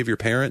humanity of your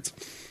parents,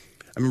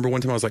 I remember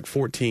one time I was like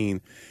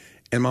 14,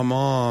 and my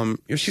mom,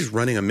 she's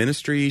running a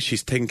ministry.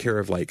 She's taking care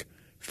of like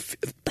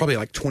probably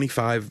like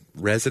 25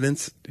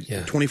 residents,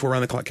 24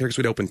 around the clock care, because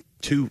we'd opened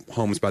 2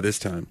 homes by this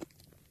time,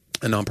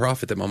 a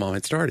nonprofit that my mom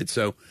had started.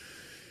 So,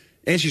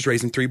 and she's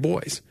raising 3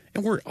 boys,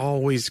 and we're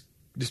always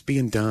just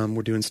being dumb.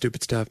 We're doing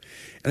stupid stuff.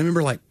 And I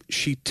remember like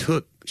she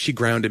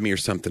grounded me or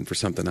something for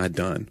something I'd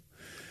done.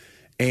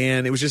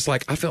 And it was just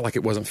like, I felt like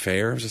it wasn't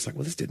fair. I was just like,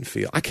 well, this didn't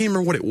feel, I can't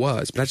remember what it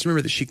was, but I just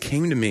remember that she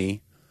came to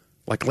me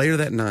like later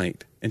that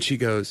night, and she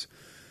goes,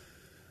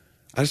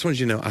 I just wanted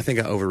you to know, I think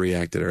I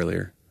overreacted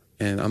earlier,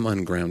 and I'm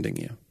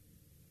ungrounding you.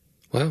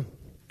 Wow.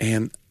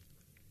 And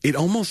it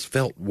almost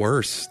felt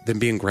worse than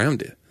being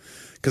grounded,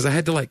 because I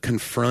had to like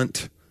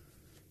confront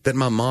that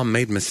my mom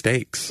made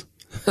mistakes.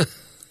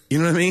 You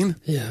know what I mean?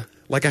 Yeah.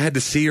 Like I had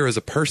to see her as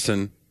a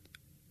person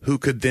who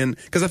could then,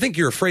 because I think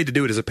you're afraid to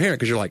do it as a parent,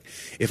 because you're like,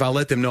 if I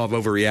let them know I've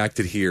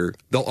overreacted here,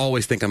 they'll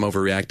always think I'm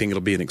overreacting. It'll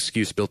be an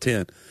excuse built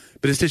in.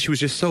 But instead, she was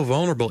just so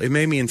vulnerable. It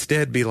made me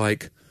instead be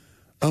like,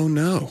 oh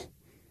no,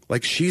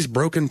 like she's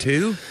broken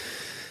too.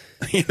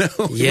 You know, it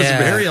was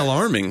very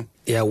alarming.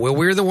 Yeah, well,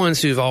 we're the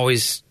ones who've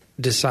always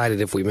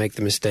decided if we make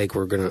the mistake,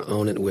 we're going to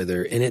own it with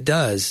her. And it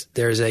does.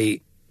 There's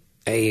a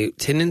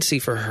tendency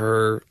for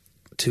her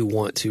to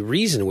want to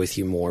reason with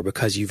you more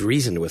because you've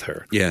reasoned with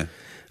her. Yeah.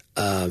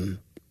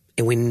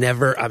 And we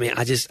never, I mean,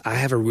 I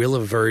have a real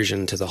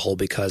aversion to the whole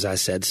because I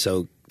said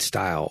so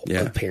style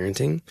of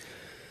parenting.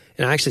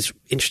 And actually, it's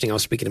interesting. I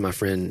was speaking to my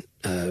friend,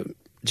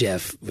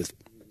 Jeff, with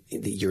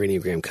your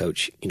Enneagram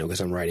coach,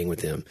 because I'm writing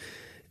with him.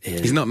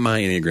 And he's not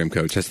my Enneagram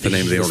coach. That's the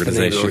name of the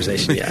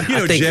organization. Yeah. You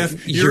know,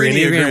 Jeff, your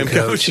Enneagram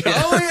coach.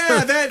 Oh,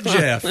 yeah, that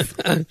Jeff.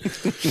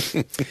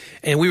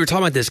 And we were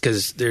talking about this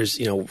because there's,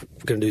 we're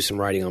going to do some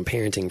writing on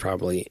parenting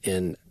probably.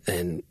 And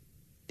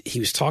he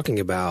was talking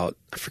about,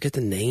 I forget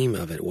the name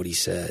of it, what he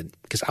said,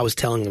 because I was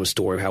telling him a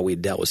story of how we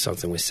dealt with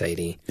something with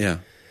Sadie. Yeah.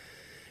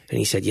 And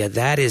he said,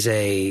 that is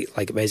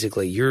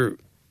basically you're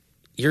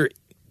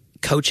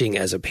coaching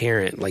as a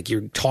parent, like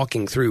you're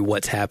talking through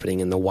what's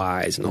happening and the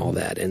whys and all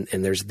that. And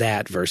there's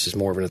that versus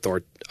more of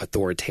an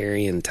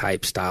authoritarian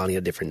type style, and he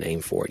had a different name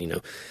for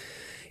it,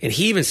 And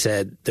he even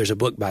said there's a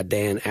book by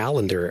Dan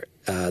Allender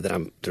that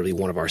that'll be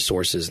one of our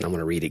sources, and I'm going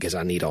to read it because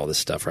I need all this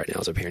stuff right now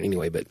as a parent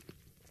anyway.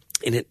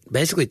 And it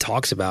basically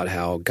talks about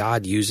how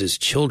God uses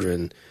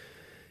children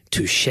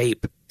to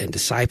shape and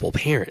disciple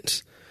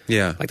parents.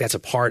 Yeah. Like that's a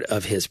part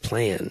of his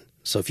plan.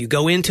 So if you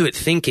go into it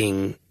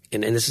thinking,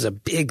 and this is a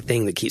big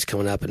thing that keeps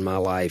coming up in my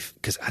life,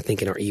 because I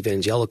think in our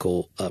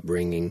evangelical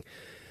upbringing,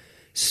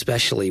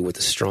 especially with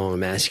the strong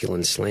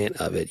masculine slant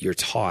of it, you're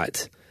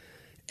taught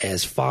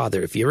as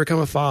father, if you ever become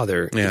a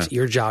father, it's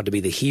your job to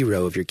be the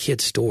hero of your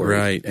kid's story.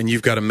 Right. And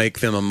you've got to make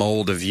them a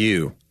mold of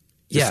you.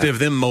 Yeah. Instead of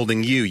them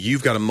molding you,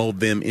 you've got to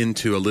mold them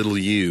into a little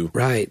you.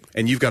 Right.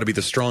 And you've got to be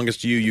the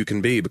strongest you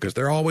can be, because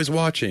they're always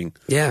watching.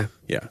 Yeah.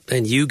 Yeah.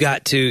 And you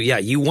got to,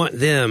 you want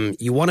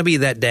to be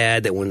that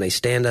dad that when they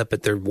stand up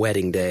at their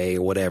wedding day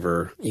or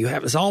whatever,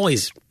 it's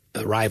always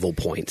rival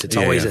points. It's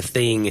always a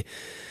thing,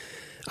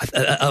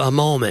 a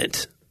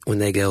moment when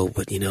they go,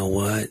 but you know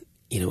what?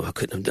 I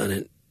couldn't have done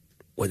it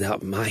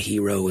without my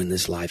hero in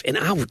this life. And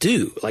I would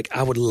do. Like,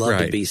 I would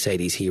love to be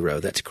Sadie's hero.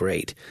 That's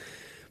great.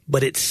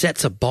 But it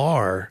sets a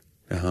bar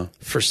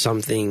for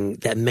something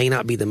that may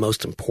not be the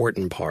most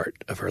important part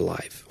of her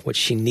life. What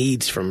she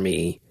needs from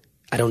me,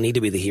 I don't need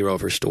to be the hero of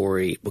her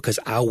story, because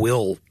I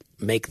will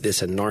make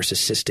this a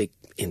narcissistic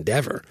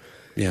endeavor.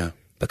 Yeah.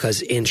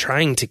 Because in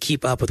trying to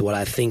keep up with what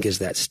I think is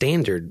that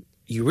standard,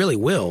 you really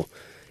will.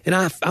 And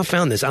I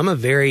found this. I'm a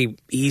very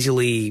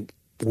easily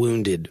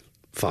wounded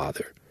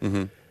father.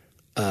 Mm-hmm.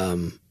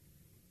 And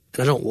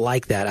I don't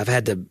like that. I've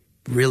had to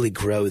really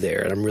grow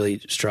there, and I'm really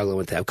struggling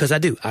with that. Because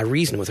I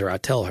reason with her. I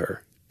tell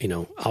her,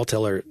 I'll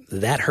tell her,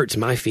 that hurts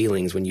my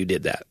feelings when you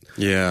did that.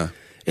 Yeah.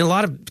 And a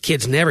lot of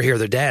kids never hear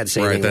their dad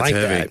say anything like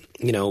heavy.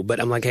 that, but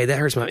I'm like, hey, that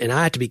hurts and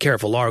I have to be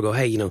careful. Laura go,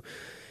 hey,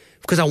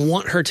 because I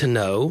want her to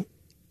know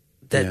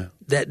that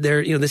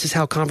there, this is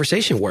how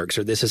conversation works,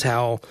 or this is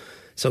how,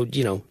 so,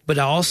 but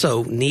I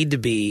also need to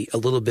be a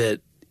little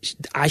bit,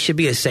 I should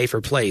be a safer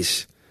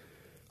place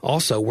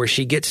also where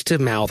she gets to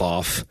mouth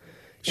off.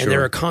 Sure. And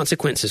there are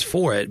consequences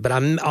for it, but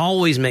I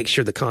always make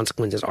sure the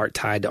consequences aren't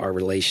tied to our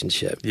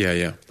relationship. Yeah,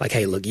 yeah. Like,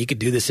 hey, look, you could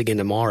do this again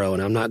tomorrow,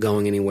 and I'm not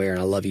going anywhere,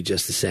 and I love you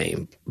just the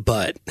same,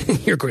 but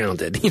you're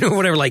grounded,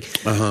 whatever.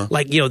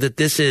 That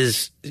this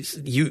is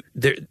you.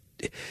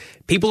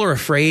 People are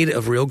afraid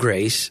of real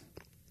grace,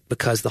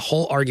 because the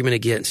whole argument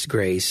against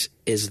grace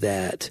is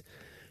that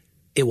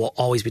it will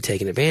always be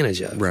taken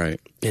advantage of, right?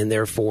 And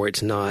therefore,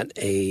 it's not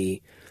a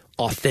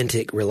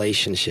authentic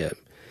relationship.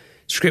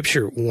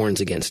 Scripture warns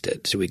against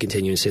it. So we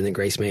continue in sin that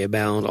grace may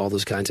abound, all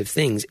those kinds of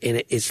things.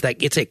 And it's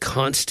a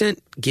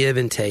constant give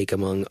and take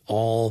among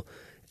all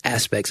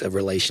aspects of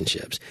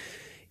relationships.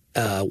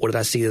 What did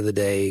I see the other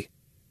day?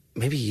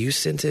 Maybe you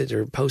sent it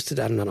or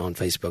posted. I'm not on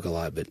Facebook a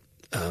lot, but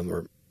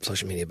or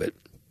social media, but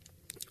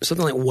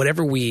something like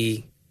whatever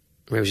we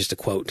maybe it was just a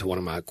quote to one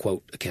of my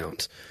quote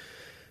accounts.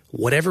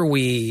 Whatever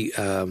we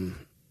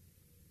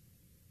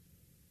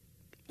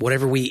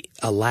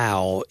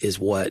allow is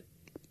what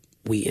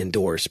we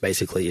endorse,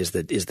 basically, is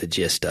the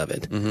gist of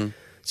it. Mm-hmm.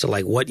 So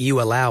like what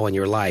you allow in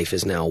your life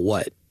is now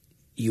what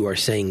you are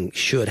saying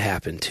should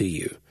happen to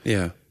you.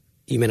 Yeah.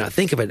 You may not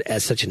think of it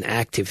as such an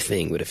active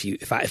thing, but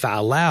if I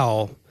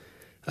allow,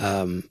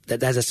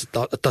 that's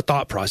the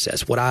thought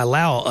process. What I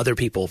allow other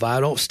people, if I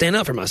don't stand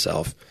up for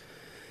myself,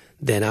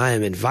 then I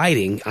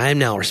am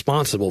now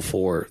responsible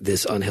for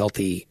this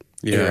unhealthy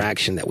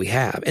interaction that we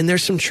have. And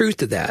there's some truth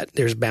to that.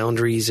 There's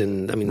boundaries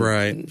and,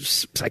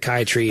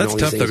 psychiatry and all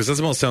these things. That's tough, though, because that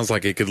almost sounds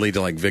like it could lead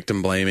to, like,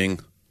 victim blaming.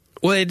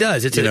 Well, it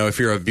does. If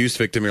you're an abuse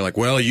victim, you're like,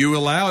 well, you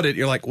allowed it.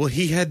 You're like, well,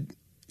 he had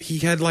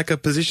like a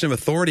position of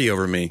authority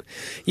over me.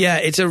 Yeah,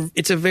 it's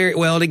a very,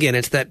 well, and again,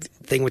 it's that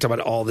thing we talk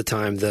about all the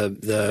time,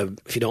 the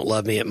if you don't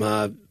love me at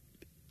my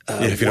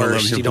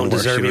worst, you don't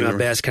deserve me at my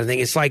best kind of thing.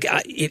 It's like,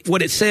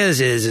 what it says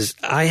is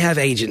I have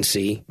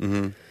agency,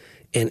 mm-hmm.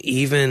 and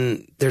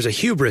even there's a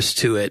hubris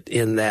to it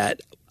in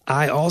that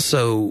I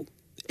also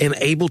am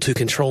able to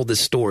control this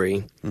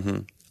story mm-hmm.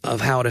 of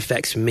how it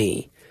affects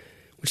me.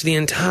 Which the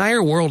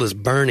entire world is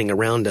burning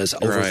around us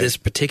over this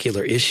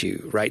particular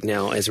issue right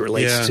now, as it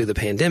relates to the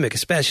pandemic,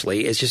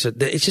 especially. It's just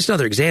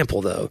another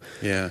example, though,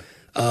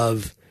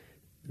 of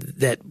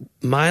that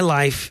my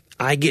life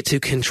I get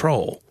to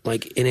control,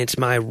 and it's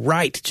my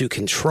right to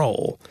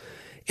control.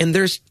 And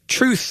there's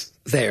truth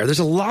there. There's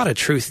a lot of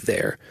truth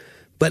there,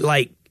 but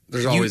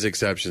there's always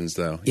exceptions,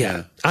 though.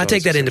 Yeah. I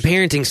take that into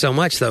parenting so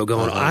much, though,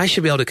 going, I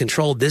should be able to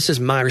control. This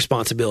is my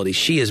responsibility.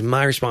 She is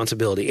my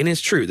responsibility. And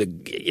it's true.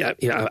 I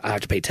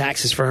have to pay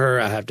taxes for her.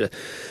 I have to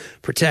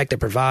protect and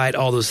provide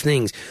all those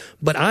things.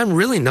 But I'm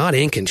really not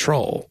in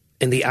control.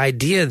 And the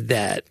idea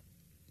that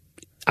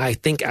I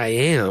think I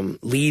am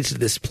leads to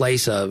this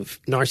place of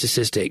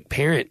narcissistic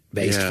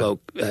parent-based or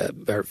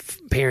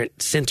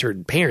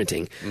parent-centered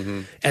parenting,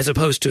 mm-hmm. as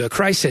opposed to a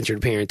Christ-centered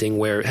parenting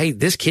where, hey,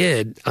 this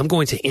kid I'm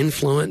going to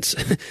influence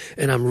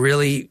and I'm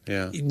really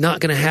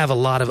not going to have a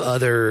lot of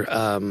other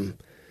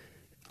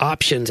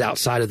options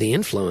outside of the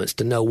influence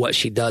to know what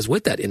she does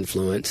with that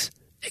influence,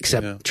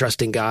 except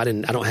trusting God,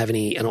 and I don't have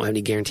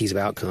any guarantees of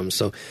outcomes.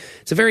 So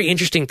it's a very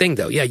interesting thing,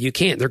 though. Yeah, you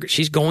can't.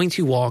 She's going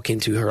to walk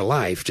into her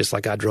life just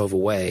like I drove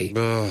away.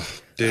 Oh,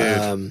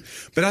 dude.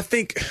 But I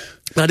think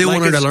I do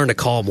want her to learn to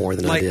call more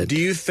than I did. Do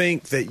you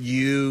think that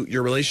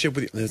your relationship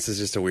with, this is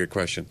just a weird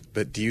question,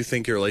 but do you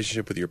think your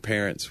relationship with your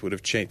parents would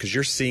have changed? Because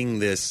you're seeing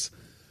this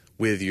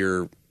with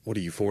your, what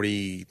are you,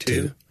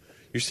 42?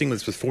 You're seeing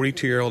this with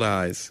 42-year-old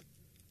eyes.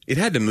 It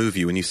had to move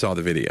you when you saw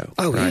the video.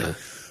 Oh, right? Yeah.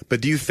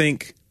 But do you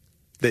think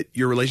that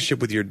your relationship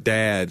with your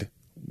dad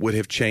would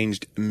have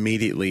changed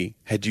immediately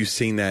had you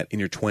seen that in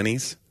your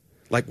 20s?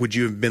 Would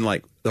you have been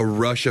a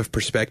rush of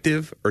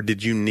perspective, or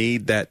did you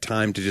need that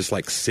time to just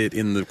sit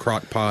in the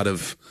crock pot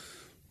of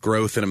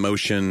growth and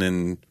emotion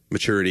and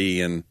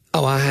maturity and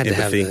I had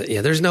empathy? To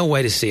have there's no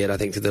way to see it, I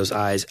think, through those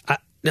eyes.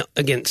 Now,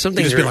 again, some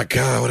things just been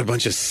God, what a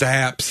bunch of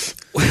saps.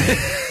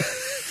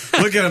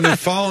 Look at them, they're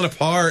falling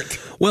apart.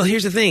 Well,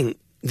 here's the thing.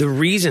 The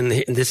reason,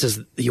 and this is,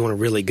 you want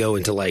to really go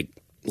into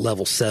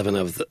level 7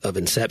 of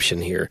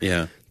Inception here.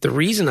 Yeah. The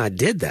reason I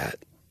did that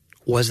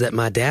was that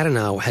my dad and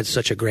I had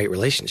such a great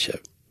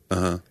relationship.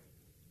 Uh-huh.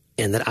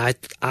 And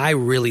that I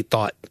really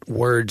thought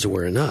words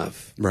were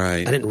enough.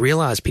 Right. I didn't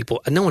realize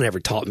no one ever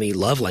taught me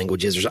love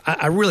languages.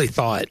 I really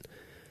thought,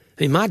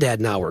 my dad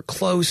and I were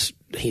close.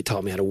 He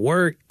taught me how to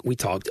work. We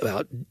talked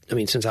about,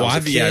 since I was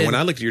a kid. Yeah, when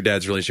I looked at your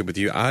dad's relationship with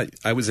you,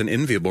 I was an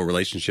enviable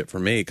relationship for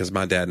me because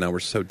my dad and I were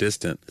so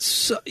distant.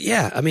 So,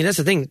 that's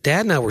the thing.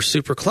 Dad and I were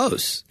super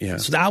close. Yeah.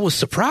 So I was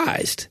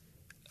surprised.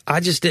 I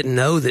just didn't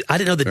know that. I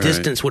didn't know the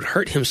distance would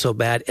hurt him so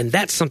bad. And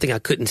that's something I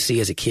couldn't see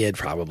as a kid,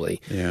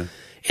 probably. Yeah.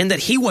 And that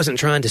he wasn't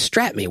trying to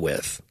strap me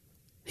with.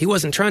 He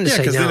wasn't trying to say,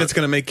 because then it's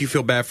going to make you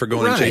feel bad for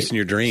going and chasing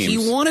your dreams. He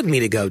wanted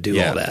me to go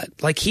do all that.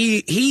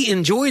 He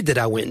enjoyed that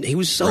I went. He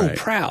was so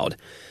proud.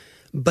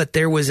 But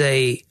there was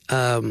and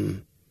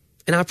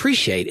I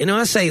appreciate, and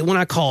I say when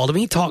I called him,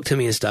 he talked to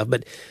me and stuff,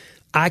 but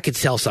I could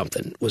tell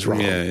something was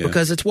wrong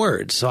because it's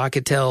words. So I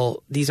could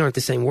tell these aren't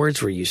the same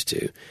words we're used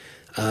to.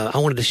 I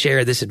wanted to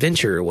share this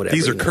adventure or whatever.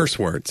 These are curse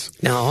words.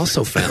 Now, I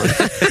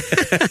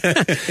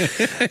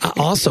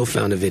also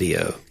found a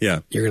video. Yeah.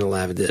 You're going to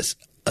laugh at this.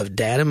 Of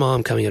Dad and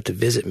Mom coming up to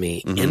visit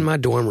me in my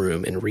dorm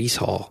room in Reese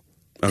Hall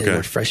in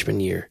my freshman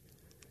year.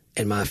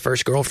 And my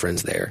first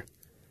girlfriend's there.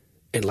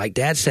 And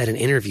Dad sat and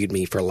interviewed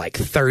me for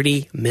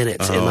 30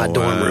 minutes in my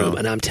dorm room.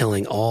 And I'm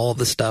telling all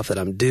the stuff that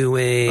I'm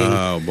doing.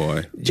 Oh,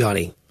 boy.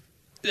 Johnny,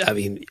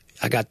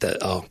 I got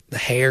the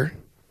hair.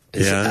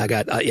 Yeah. I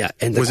got,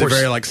 And was it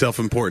very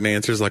self-important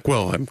answers? I'm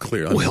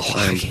clear.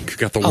 I've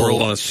got the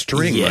world on a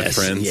string, my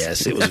friends.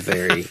 Yes, it was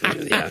very,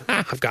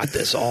 I've got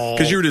this all.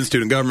 Because you were doing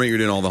student government, you were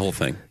doing all the whole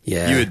thing.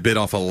 Yeah. You had bit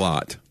off a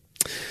lot.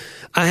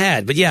 I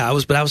had, but I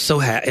was so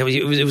happy.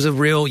 It was a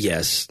real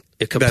yes.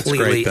 It completely.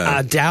 That's great, though.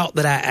 I doubt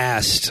that I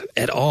asked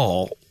at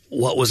all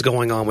what was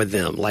going on with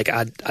them.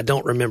 I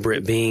don't remember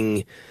it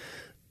being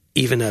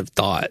even have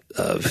thought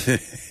of.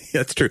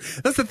 That's true.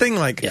 That's the thing.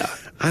 Like, Yeah.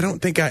 I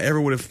don't think I ever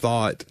would have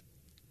thought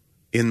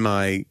in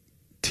my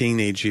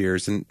teenage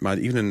years and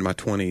even in my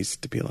 20s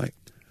to be like,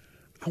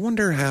 I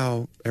wonder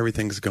how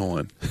everything's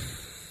going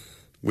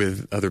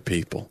with other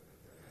people.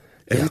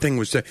 Everything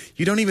was,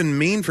 you don't even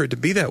mean for it to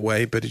be that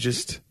way, but you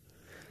just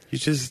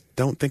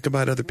don't think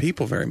about other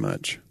people very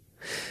much.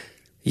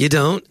 You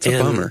don't. It's a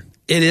bummer.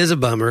 It is a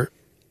bummer.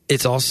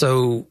 It's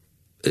also,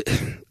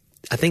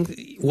 I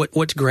think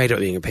what's great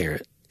about being a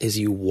parent is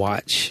you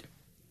watch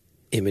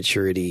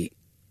immaturity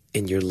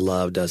and your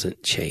love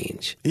doesn't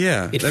change.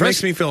 Yeah, that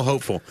makes me feel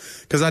hopeful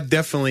because I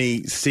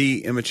definitely see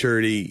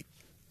immaturity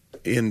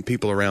in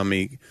people around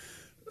me.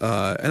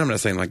 And I'm not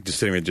saying like just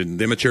sitting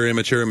there,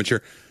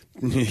 immature.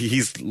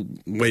 He's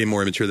way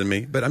more immature than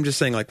me. But I'm just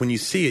saying, like, when you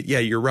see it, yeah,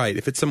 you're right.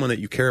 If it's someone that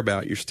you care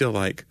about, you're still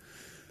like,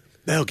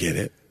 they'll get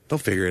it. They'll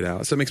figure it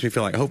out. So it makes me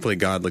feel like hopefully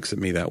God looks at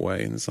me that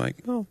way. And it's like,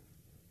 well,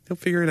 he'll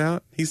figure it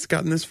out. He's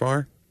gotten this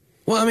far.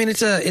 Well, I mean,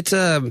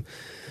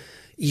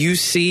 you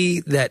see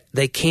that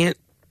they can't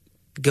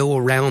go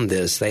around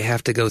this. They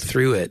have to go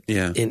through it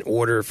in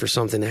order for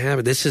something to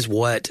happen. This is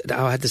what,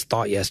 I had this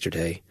thought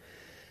yesterday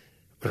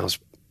when I was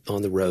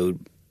on the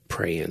road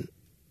praying.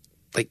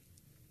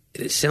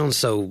 It sounds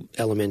so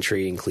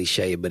elementary and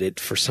cliche, but it,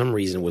 for some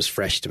reason, was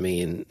fresh to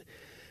me. And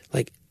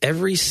like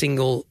every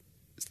single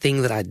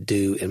thing that I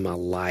do in my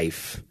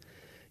life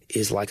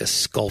is like a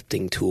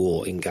sculpting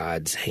tool in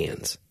God's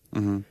hands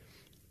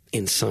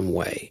in some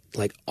way.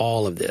 Like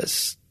all of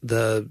this,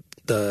 the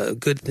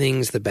good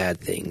things, the bad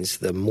things,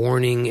 the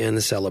mourning and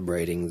the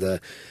celebrating, the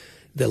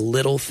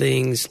little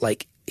things,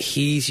 like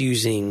he's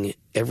using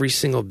every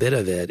single bit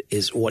of it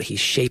is what he's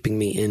shaping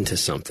me into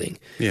something.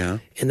 Yeah.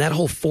 And that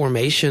whole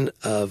formation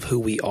of who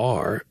we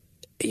are,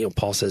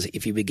 Paul says,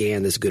 if you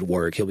began this good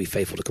work, he'll be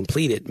faithful to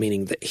complete it,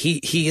 meaning that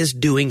he is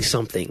doing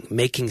something,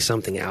 making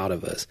something out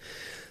of us.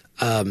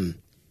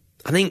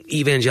 I think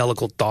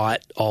evangelical thought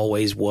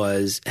always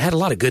had a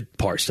lot of good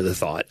parts to the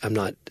thought.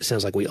 It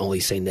sounds like we only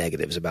say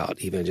negatives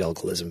about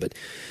evangelicalism, but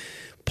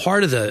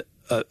part of the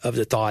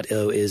thought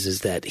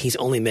is that he's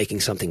only making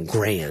something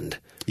grand.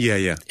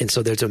 Yeah. And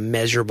so there's a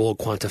measurable,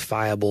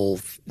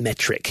 quantifiable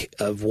metric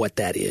of what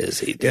that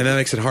is. And that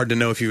makes it hard to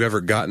know if you've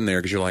ever gotten there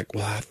because you're like,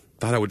 well, I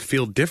thought I would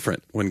feel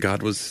different when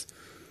God was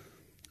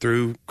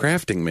through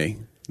crafting me.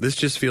 This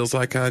just feels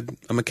like I'm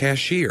a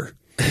cashier.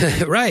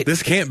 Right.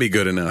 This can't be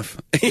good enough.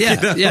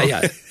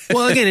 Yeah.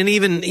 Well, again, and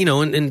even,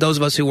 and those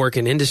of us who work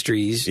in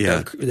industries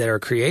that are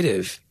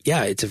creative,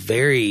 it's a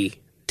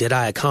very, did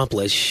I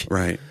accomplish?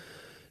 Right.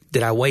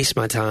 Did I waste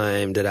my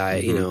time? Did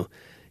I,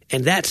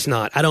 and that's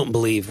not, I don't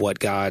believe what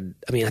God,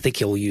 I think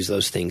he'll use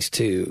those things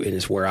too, and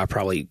it's where I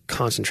probably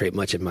concentrate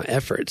much of my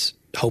efforts,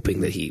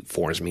 hoping that he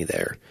forms me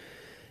there.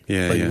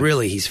 But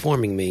really, he's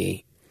forming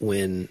me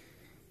when,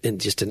 in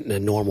just a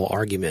normal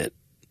argument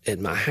at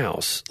my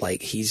house,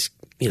 like he's,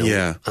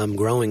 I'm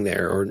growing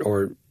there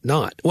or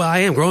not. Well, I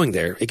am growing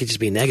there. It could just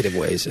be in negative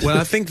ways. Well,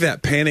 I think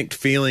that panicked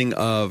feeling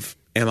of,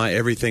 am I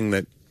everything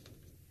that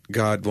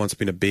God wants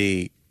me to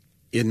be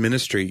in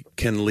ministry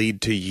can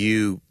lead to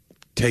you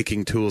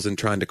taking tools and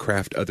trying to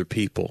craft other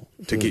people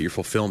to get your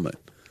fulfillment.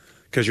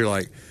 Because you're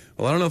like,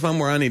 well, I don't know if I'm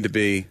where I need to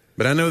be,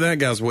 but I know that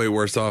guy's way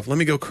worse off. Let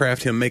me go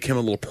craft him, make him a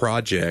little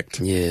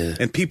project. Yeah.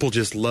 And people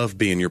just love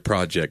being your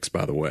projects,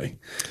 by the way.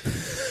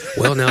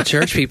 Well, now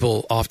church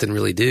people often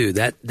really do.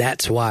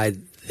 That's why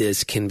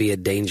this can be a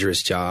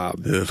dangerous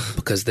job. Ugh.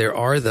 Because there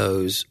are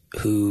those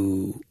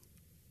who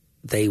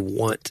they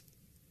want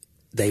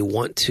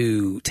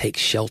to take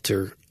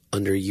shelter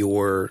under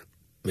your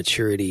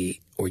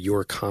maturity or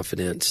your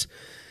confidence,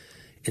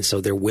 and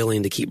so they're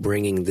willing to keep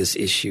bringing this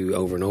issue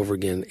over and over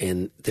again,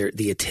 and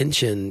the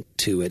attention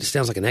to it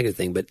sounds like a negative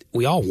thing, but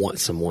we all want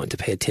someone to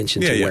pay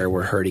attention to where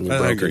we're hurting and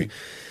broken.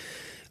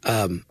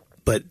 I agree.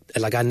 But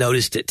like I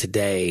noticed it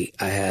today,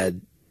 I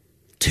had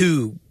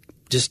two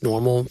just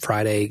normal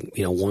Friday,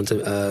 one's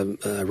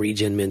a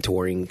regen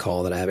mentoring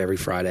call that I have every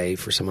Friday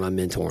for someone I'm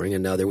mentoring,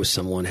 and another was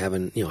someone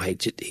having, hey,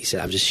 he said,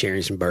 I'm just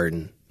sharing some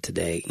burden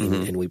today,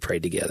 and we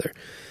prayed together.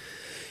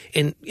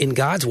 And in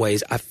God's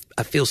ways, I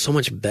feel so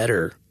much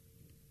better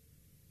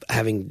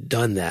having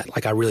done that.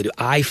 Like I really do.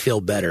 I feel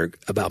better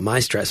about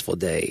my stressful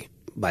day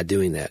by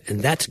doing that.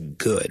 And that's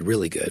good,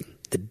 really good.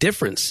 The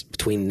difference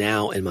between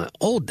now and my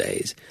old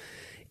days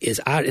is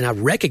I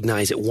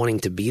recognize it wanting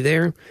to be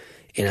there,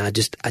 and I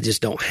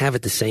just don't have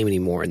it the same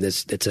anymore. And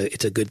it's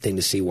a good thing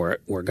to see where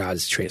God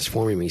is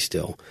transforming me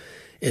still.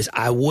 Is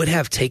I would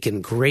have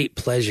taken great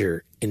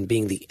pleasure in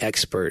being the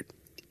expert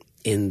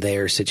in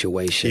their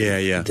situation.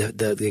 Yeah.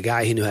 The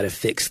guy who knew how to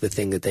fix the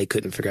thing that they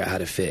couldn't figure out how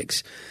to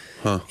fix.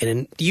 Huh.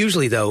 And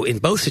usually, though, in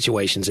both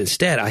situations,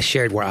 instead, I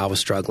shared where I was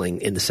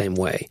struggling in the same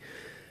way.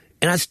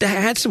 And I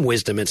had some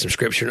wisdom and some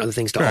scripture and other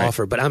things to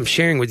offer, but I'm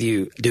sharing with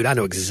you, dude, I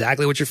know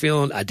exactly what you're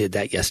feeling. I did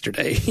that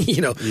yesterday,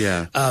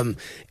 Yeah.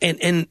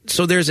 And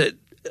so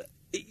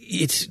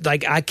it's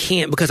like I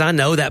can't, because I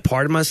know that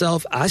part of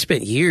myself. I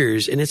spent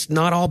years, and it's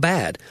not all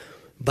bad,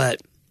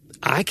 but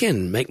I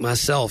can make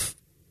myself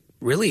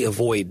really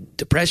avoid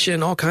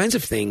depression, all kinds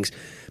of things,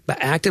 By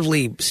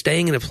actively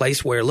staying in a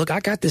place where, look,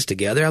 I got this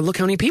together. Look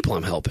how many people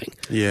I'm helping.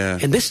 Yeah.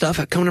 And this stuff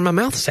coming to my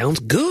mouth sounds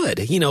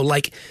good. You know,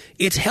 like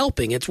it's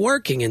helping, it's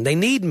working, and they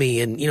need me.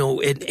 And, you know,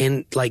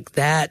 and like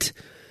that,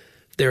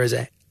 there is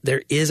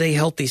a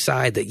healthy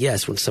side that,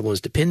 yes, when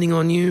someone's depending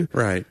on you,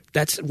 right?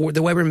 That's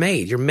the way we're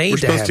made. You're made we're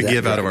to supposed have to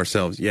give right. out of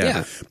ourselves.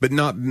 Yeah. But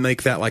not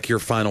make that like your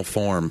final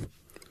form.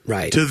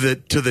 Right. To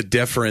the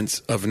deference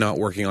of not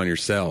working on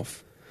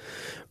yourself.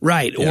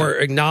 Right. Yeah. Or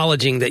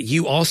acknowledging that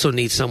you also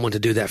need someone to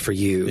do that for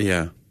you.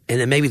 Yeah. And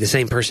then maybe the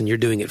same person you're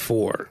doing it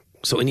for.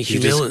 So any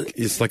humility.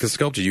 It's like a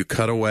sculpture. You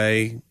cut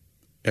away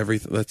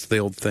everything. That's the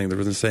old thing. There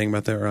was a saying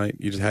about that, right?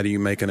 How do you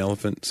make an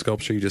elephant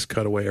sculpture? You just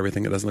cut away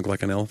everything that doesn't look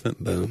like an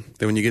elephant. Boom.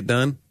 Then when you get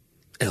done,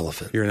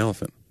 elephant. You're an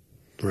elephant.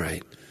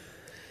 Right.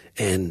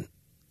 And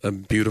a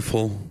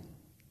beautiful,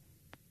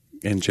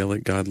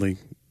 angelic, godly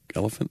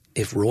elephant.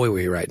 If Roy were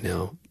here right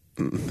now,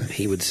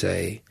 he would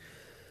say,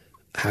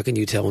 how can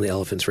you tell when the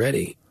elephant's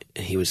ready?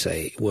 And he would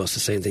say, well, it's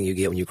the same thing you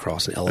get when you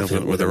cross an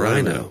elephant with a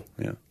rhino.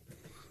 Yeah.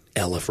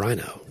 Elef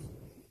rhino.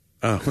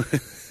 Oh.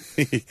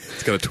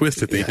 It's got a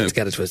twist at the end. It's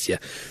got a twist, yeah.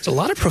 It's a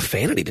lot of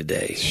profanity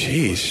today.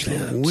 Jeez.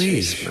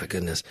 My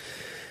goodness.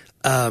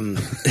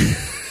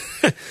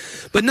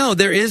 But no,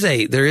 there is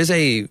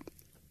a,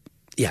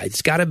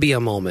 it's got to be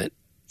a moment.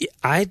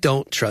 I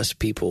don't trust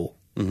people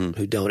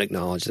who don't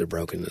acknowledge their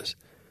brokenness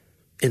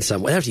in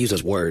some way. I have to use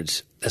those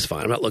words. That's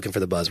fine. I'm not looking for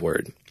the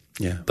buzzword.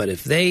 Yeah. But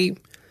if they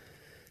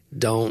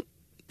don't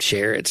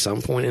share at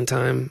some point in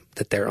time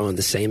that they're on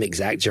the same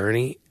exact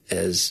journey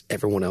as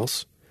everyone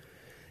else,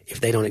 if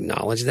they don't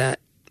acknowledge that,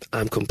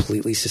 I'm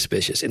completely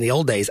suspicious. In the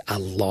old days, I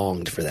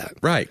longed for that.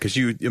 Right, because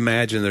you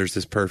imagine there's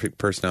this perfect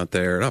person out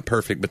there. Not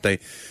perfect, but they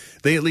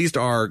at least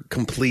are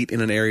complete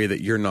in an area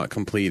that you're not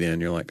complete in.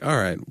 You're like, all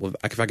right, well,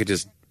 if I could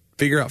just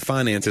figure out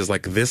finances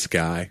like this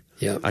guy,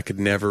 yep. I could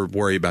never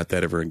worry about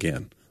that ever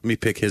again. Let me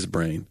pick his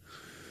brain.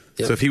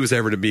 Yep. So if he was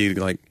ever to be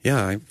like,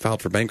 yeah, I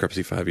filed for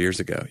bankruptcy 5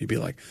 years ago, you'd be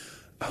like,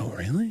 oh,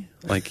 really?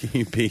 Like,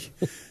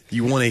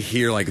 you want to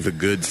hear like the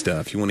good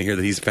stuff. You want to hear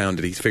that he's found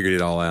it. He's figured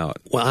it all out.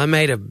 Well, I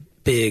made a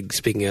big,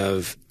 speaking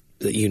of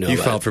that, you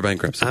filed for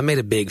bankruptcy. I made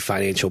a big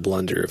financial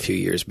blunder a few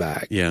years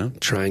back. Yeah.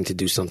 Trying to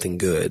do something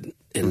good,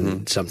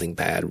 and something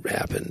bad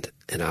happened,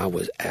 and I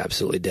was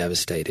absolutely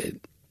devastated.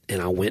 And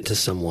I went to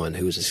someone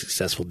who was a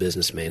successful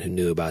businessman who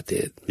knew about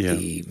the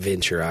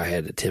venture I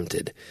had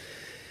attempted.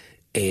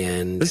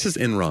 And this is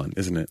Enron,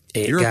 isn't it?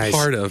 You're guys, a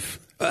part of.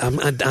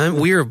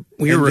 We're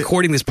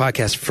recording this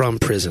podcast from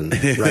prison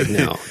right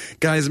now.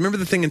 Guys, remember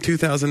the thing in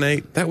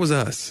 2008? That was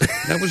us.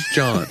 That was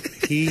John.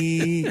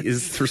 He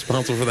is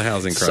responsible for the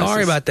housing crisis.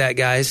 Sorry about that,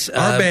 guys.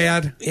 Our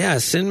bad. Yeah,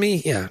 send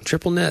me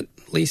triple net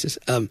leases.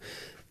 And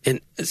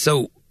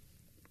so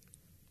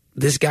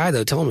this guy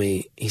though told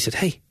me, he said,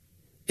 hey,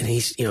 and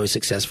he's a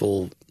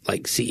successful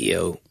like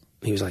CEO.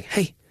 He was like,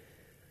 hey,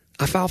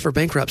 I filed for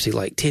bankruptcy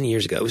like 10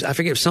 years ago. I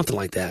forget, it was something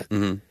like that.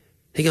 Mm-hmm.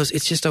 He goes,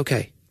 it's just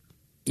okay.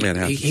 Yeah, it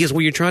happens. He goes,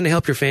 were you trying to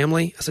help your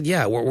family? I said,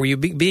 yeah. Were you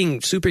being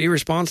super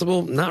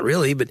irresponsible? Not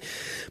really, but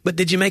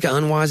did you make an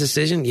unwise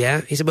decision? Yeah.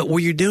 He said, but were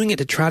you doing it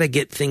to try to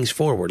get things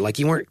forward? Like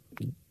you weren't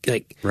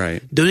like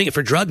doing it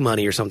for drug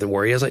money or something,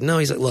 were you? I was like, no.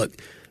 He's like, look,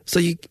 so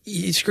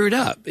you screwed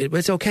up.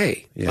 It's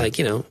okay. Yeah. Like,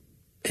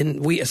 and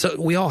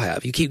we all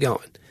have. You keep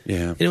going.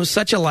 Yeah. And it was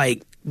such a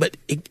but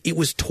it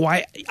was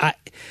twice.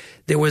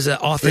 There was an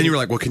author. Then you were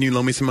like, well, can you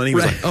loan me some money? He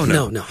was like, oh,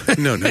 no. No.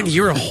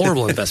 You're a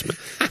horrible investment.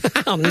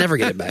 I'll never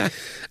get it back.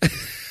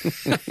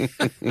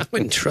 I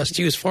wouldn't trust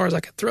you as far as I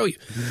could throw you.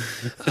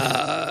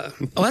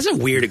 That's a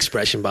weird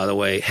expression, by the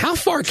way. How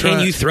far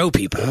can you throw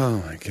people? Oh,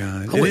 my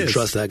God. I wouldn't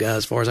trust that guy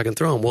as far as I can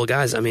throw him. Well,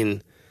 guys, I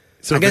mean,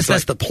 I guess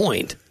that's the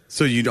point.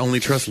 So you'd only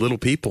trust little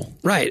people.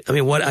 Right. I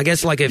mean, I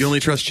guess like if... You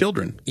only trust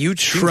children. You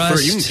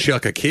trust... You can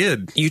chuck a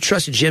kid. You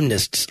trust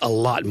gymnasts a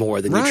lot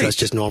more than you trust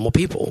just normal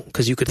people,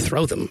 because you could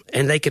throw them,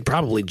 and they could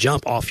probably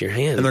jump off your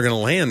hand. And they're going to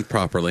land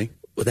properly.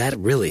 Well, that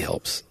really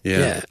helps.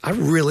 Yeah. I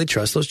really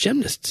trust those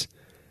gymnasts.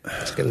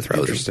 Just going to throw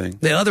Interesting. them.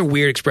 The other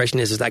weird expression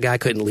is that guy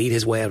couldn't lead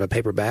his way out of a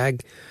paper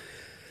bag.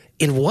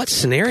 In what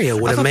scenario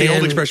would a man... the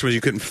old expression was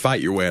you couldn't fight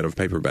your way out of a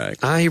paper bag.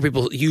 I hear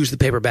people use the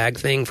paper bag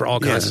thing for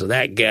all kinds of...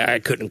 That guy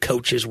couldn't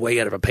coach his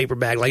way out of a paper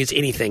bag. Like it's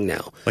anything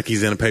now. Like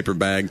he's in a paper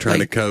bag trying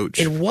to coach.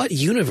 In what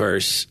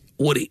universe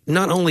would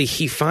not only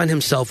he find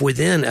himself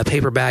within a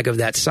paper bag of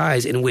that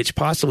size, in which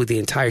possibly the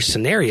entire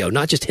scenario,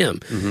 not just him,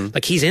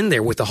 like he's in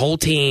there with the whole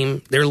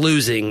team, they're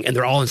losing, and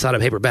they're all inside a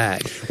paper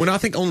bag. Well, I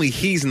think only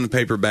he's in the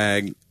paper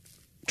bag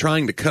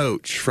trying to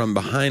coach from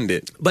behind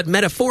it. But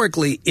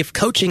metaphorically, if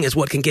coaching is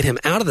what can get him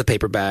out of the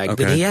paper bag,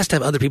 then he has to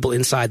have other people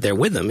inside there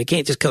with him. He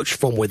can't just coach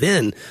from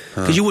within,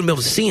 because you wouldn't be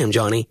able to see him,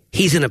 Johnny.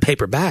 He's in a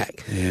paper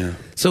bag. Yeah.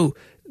 So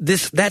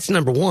that's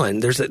number one.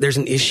 There's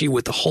an issue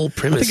with the whole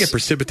premise. I think it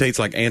precipitates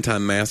like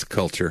anti-mask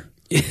culture.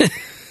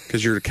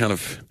 Because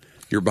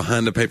you're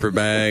behind a paper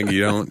bag.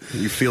 You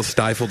feel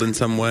stifled in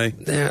some way.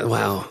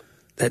 Wow.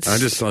 I'm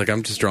just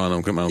drawing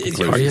my own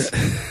conclusions.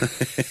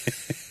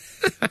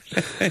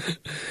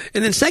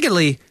 And then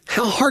secondly,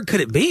 how hard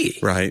could it be?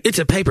 Right. It's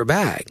a paper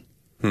bag.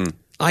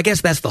 I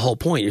guess that's the whole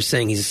point. You're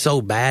saying he's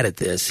so bad at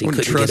this, he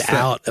couldn't get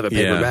out of a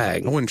paper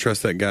bag. I wouldn't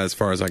trust that guy as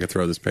far as I could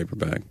throw this paper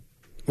bag.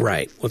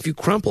 Right. Well, if you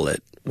crumple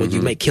it,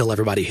 you may kill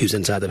everybody who's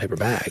inside the paper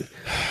bag.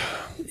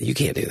 You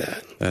can't do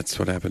that. That's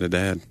what happened to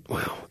Dad.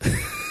 Wow.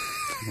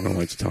 I don't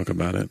like to talk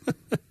about it.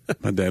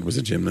 My dad was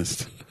a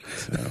gymnast.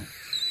 So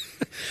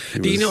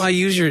do you know I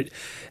use your...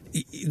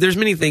 There's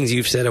many things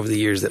you've said over the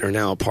years that are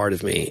now a part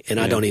of me, and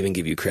I don't even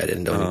give you credit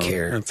and don't even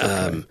care. That's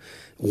okay.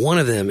 One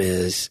of them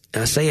is,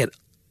 and I say it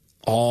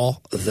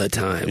all the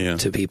time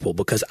to people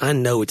because I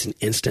know it's an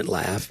instant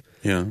laugh,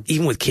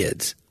 even with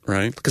kids.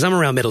 Right. Because I'm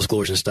around middle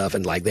schoolers and stuff,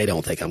 and like they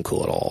don't think I'm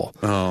cool at all.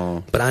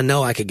 Oh. But I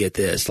know I could get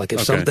this. Like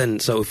if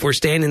so if we're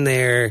standing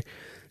there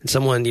and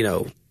someone,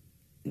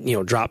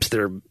 drops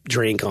their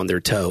drink on their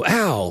toe,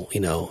 ow,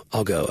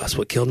 I'll go, that's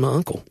what killed my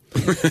uncle.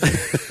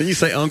 You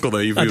say uncle, though.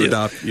 You've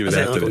adopted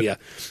uncle, it. Yeah.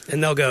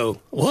 And they'll go,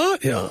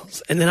 what?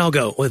 And then I'll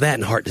go, well, that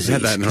and heart disease.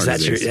 That and heart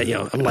disease.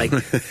 I'm like.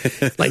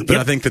 But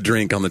I think the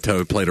drink on the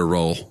toe played a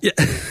role. Yeah.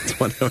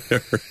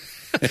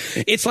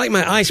 It's like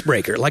my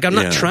icebreaker. Like, I'm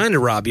not trying to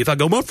rob you. If I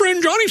go, my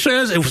friend Johnny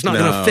says, it was not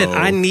going to fit.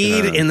 I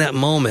need in that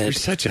moment. You're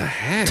such a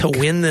hack. To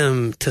win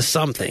them to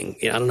something.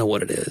 I don't know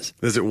what it is.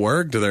 Does it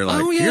work? Do they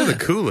like, you're the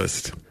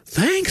coolest?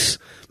 Thanks,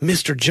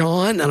 Mr.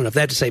 John. I don't know if they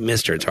have to say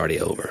Mr. It's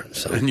already over.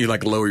 So. And you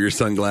like lower your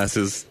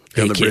sunglasses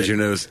down the bridge of your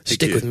nose. Hey,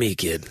 stick with me,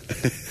 kid.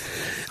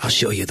 I'll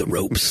show you the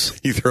ropes.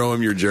 You throw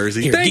him your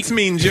jersey. Here, thanks,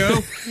 Mean Joe.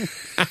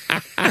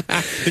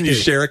 And you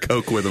share a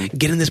Coke with him.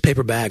 Get in this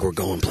paper bag. We're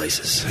going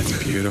places.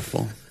 That's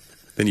beautiful.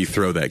 Then you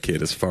throw that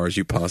kid as far as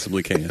you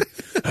possibly can.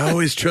 I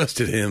always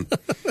trusted him.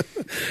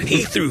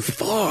 He threw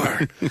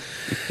far.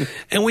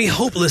 And we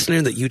hope,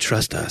 listener, that you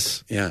trust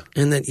us. Yeah.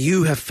 And that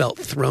you have felt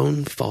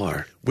thrown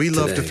far. We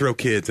love to throw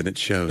kids, and it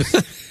shows.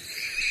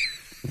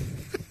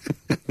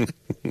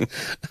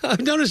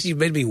 I've noticed you've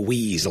made me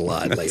wheeze a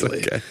lot lately.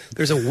 Okay.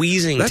 There's a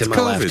wheezing to my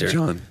COVID, laughter.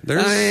 John.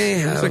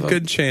 There's a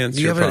good chance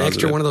do you you're have an positive.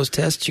 extra one of those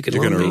tests you could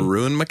You're loan going to me?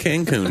 ruin my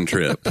Cancun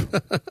trip.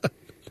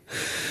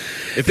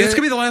 If this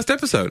could be the last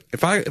episode,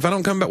 if I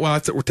don't come back,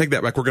 we'll take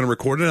that back. We're going to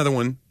record another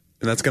one,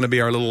 and that's going to be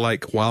our little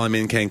while I'm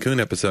in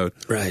Cancun episode.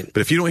 Right.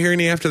 But if you don't hear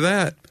any after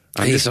that,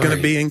 I'm just going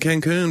to be in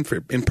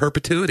Cancun in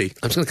perpetuity.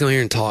 I'm just going to come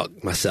here and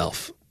talk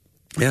myself.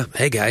 Yeah.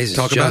 Hey, guys.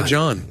 Talk about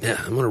John. Yeah.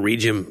 I'm going to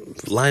read you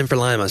line for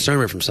line my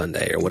sermon from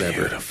Sunday or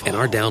whatever. Beautiful. And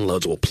our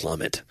downloads will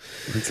plummet.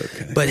 That's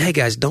okay. But hey,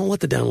 guys, don't let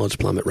the downloads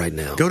plummet right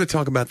now. Go to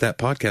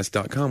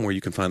talkaboutthatpodcast.com where you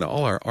can find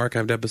all our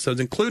archived episodes,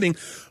 including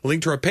a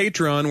link to our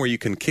Patreon where you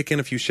can kick in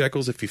a few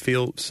shekels if you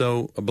feel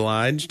so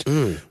obliged.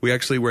 We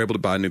actually were able to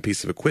buy a new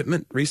piece of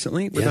equipment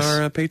recently with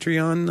our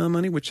Patreon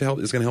money, which is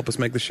going to help us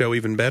make the show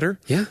even better.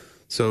 Yeah.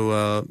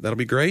 So that'll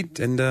be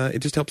great. And it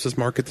just helps us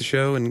market the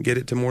show and get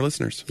it to more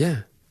listeners.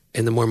 Yeah.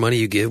 And the more money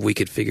you give, we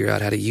could figure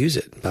out how to use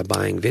it by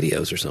buying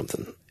videos or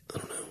something. I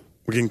don't know.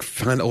 We can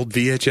find old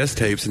VHS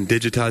tapes and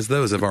digitize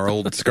those of our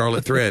old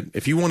Scarlet Thread.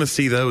 If you want to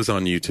see those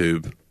on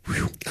YouTube,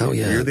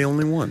 you're the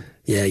only one.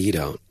 Yeah, you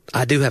don't.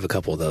 I do have a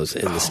couple of those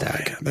in the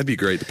stack. Man, that'd be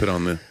great to put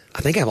on the... I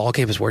think I have All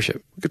Campus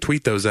Worship. We could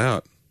tweet those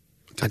out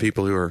to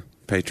people who are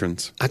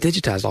patrons. I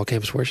digitized All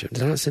Campus Worship.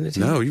 Did I not send it to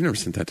you? No, you've never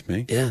sent that to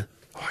me. Yeah.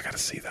 Oh, I got to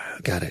see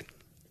that. Got it.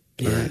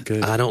 Yeah. All right,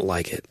 good. I don't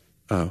like it.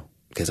 Oh.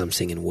 Because I'm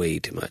singing way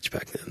too much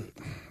back then.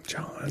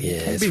 John,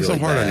 yeah, don't it's be really so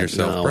hard bad. on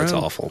yourself, no, bro. It's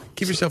awful.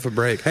 Give yourself a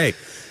break. Hey,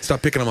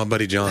 stop picking on my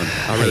buddy John.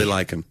 I really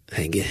like him.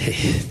 Hey,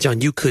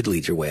 John, you could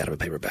lead your way out of a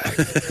paper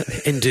bag.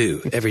 And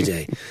do every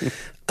day.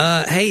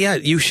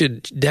 You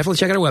should definitely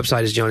check out our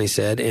website, as Johnny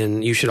said,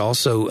 and you should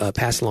also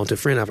pass along to a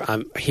friend.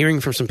 I'm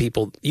hearing from some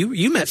people.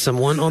 You met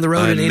someone on the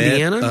road in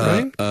Indiana,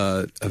 right?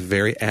 A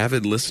very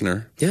avid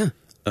listener. Yeah.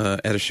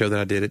 At a show that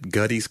I did at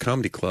Gutty's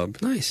Comedy Club.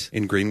 Nice.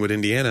 In Greenwood,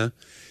 Indiana.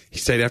 He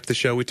stayed after the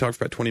show. We talked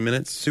for about 20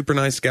 minutes. Super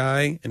nice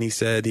guy. And he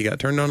said he got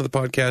turned on to the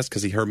podcast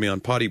because he heard me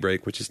on Potty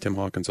Break, which is Tim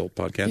Hawkins' old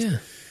podcast. Yeah.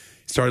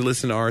 He started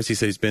listening to ours. He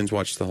said he's binge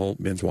listened to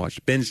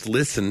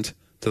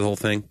the whole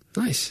thing.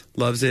 Nice.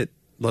 Loves it.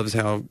 Loves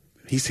how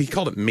he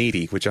called it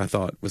meaty, which I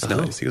thought was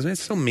nice. He goes, man,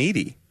 it's so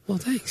meaty. Well,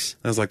 thanks.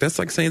 I was like, that's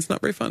like saying it's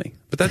not very funny,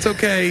 but that's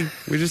okay.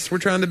 We're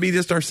trying to be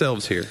just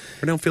ourselves here.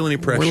 We don't feel any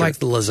pressure. We're like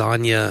the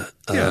lasagna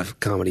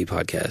of comedy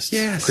podcasts.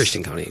 Yes.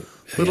 Christian comedy.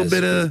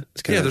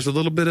 There's a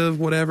little bit of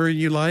whatever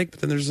you like, but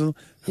then there's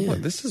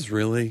this is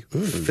really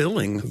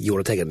filling. You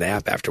want to take a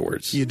nap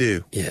afterwards. You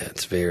do. Yeah,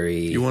 it's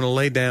very... You want to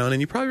lay down, and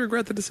you probably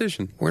regret the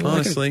decision,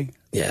 honestly.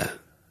 Yeah.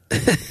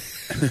 Get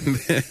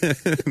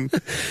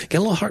a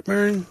little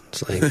heartburn.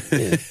 It's like,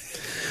 yeah.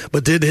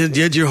 But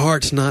did your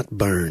hearts not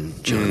burn,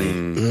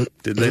 Johnny?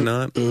 Did they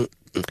not?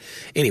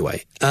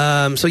 Anyway,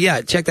 so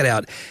yeah, check that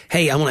out.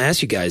 Hey, I want to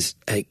ask you guys,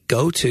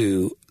 go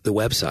to the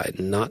website,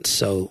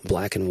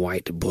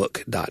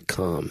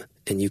 notsoblackandwhitebook.com,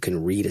 and you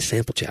can read a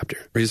sample chapter.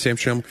 Read a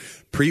sample chapter.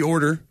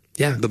 Pre-order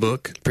the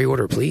book.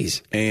 Pre-order,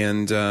 please.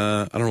 And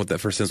I don't know what that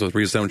first sentence was.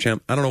 Read a sample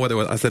chapter. I don't know what that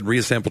was. I said read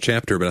a sample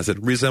chapter, but I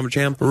said read a sample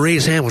chapter. Read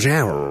a sample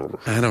chapter.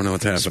 I don't know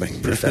what's happening.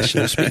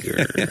 Professional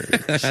speaker.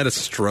 I had a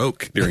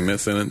stroke during that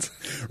sentence.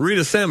 Read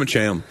a sample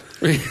chapter.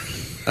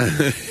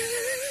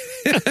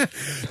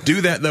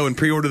 Do that, though, and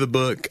pre-order the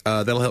book.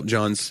 That'll help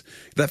John's...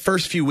 That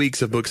first few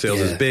weeks of book sales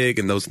is big,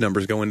 and those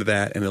numbers go into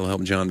that, and it'll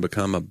help John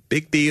become a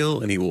big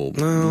deal, and he will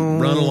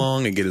run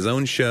along and get his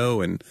own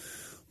show and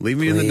leave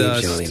me in the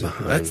dust.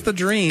 That's the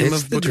dream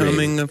of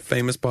becoming a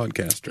famous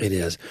podcaster. It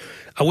is.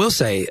 I will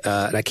say,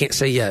 and I can't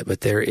say yet,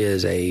 but there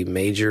is a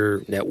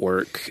major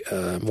network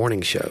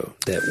morning show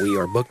that we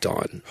are booked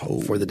on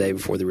for the day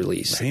before the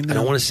release. I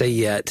don't want to say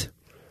yet.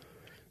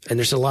 And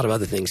there's a lot of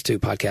other things too,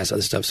 podcasts,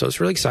 other stuff. So it's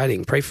really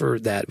exciting. Pray for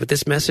that. But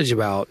this message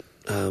about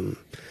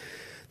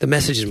the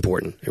message is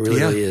important. It really,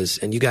 really is.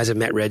 And you guys have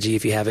met Reggie.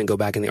 If you haven't, go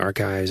back in the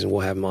archives and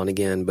we'll have him on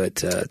again.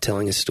 But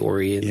telling his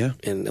story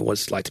and what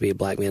it's like to be a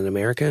black man in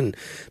America, and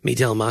me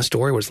telling my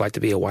story, what it's like to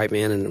be a white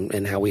man,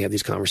 and how we have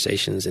these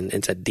conversations. And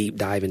it's a deep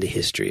dive into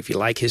history. If you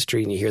like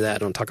history and you hear that,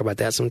 and I'll talk about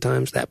that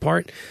sometimes, that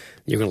part,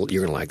 you're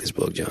gonna like this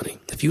book, Johnny.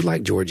 If you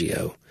like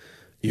Giorgio,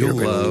 you're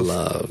gonna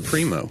love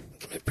Primo.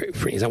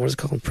 Is that what it's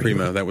called?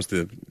 Primo. That was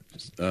the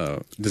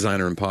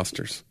designer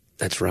imposters.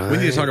 That's right. We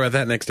need to talk about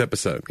that next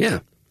episode. Yeah.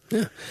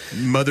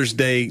 Mother's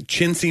Day,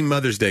 chintzy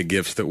Mother's Day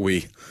gifts that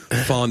we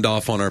fawned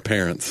off on our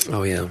parents.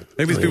 Oh, yeah.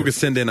 Maybe people could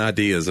send in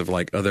ideas of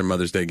like other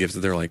Mother's Day gifts that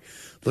they're like,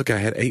 look, I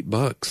had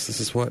 $8. This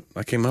is what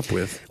I came up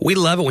with. We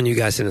love it when you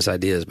guys send us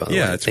ideas, by the way.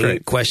 Yeah, it's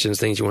great. Questions,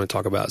 things you want to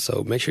talk about.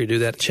 So make sure you do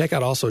that. Check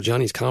out also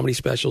Johnny's comedy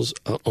specials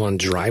on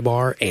Dry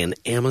Bar and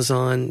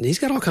Amazon. He's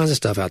got all kinds of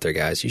stuff out there,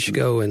 guys. You should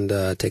go and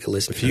take a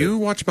listen. If you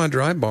watch my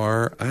Dry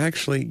Bar, I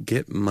actually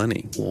get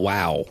money.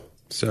 Wow.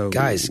 So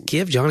guys,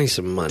 give Johnny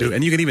some money.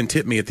 And you can even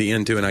tip me at the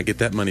end, too, and I get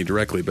that money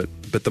directly.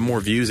 But the more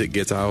views it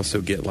gets, I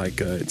also get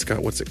like, it's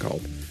got, what's it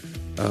called?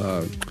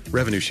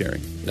 Revenue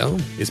sharing. No.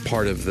 Is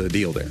part of the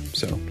deal there.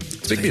 So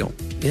it's a big deal.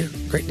 Yeah,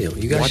 great deal.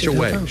 You guys watch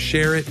away.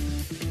 Share it.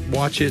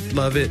 Watch it.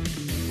 Love it.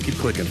 Keep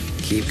clicking.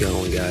 Keep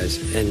going, guys.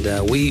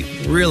 And we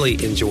really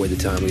enjoy the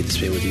time we get to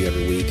spend with you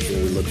every week,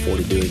 and we look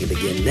forward to doing it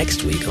again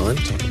next week on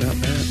Talk About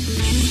That.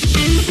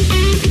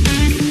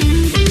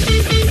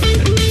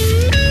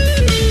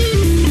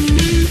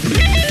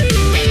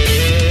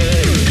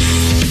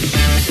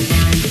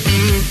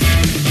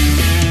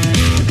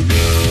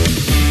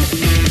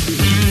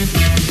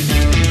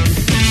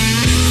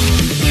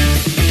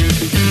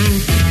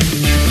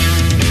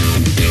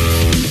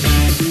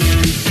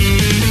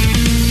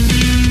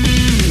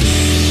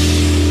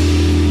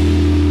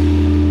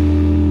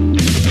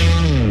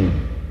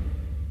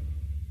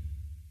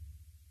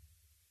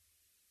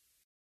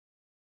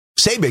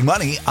 Saving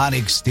money on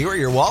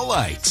exterior wall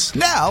lights.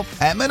 Now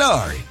at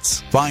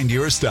Menards. Find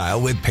your style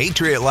with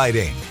Patriot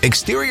Lighting.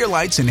 Exterior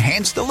lights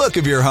enhance the look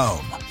of your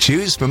home.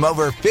 Choose from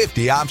over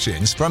 50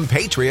 options from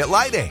Patriot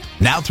Lighting.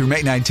 Now through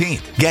May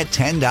 19th, get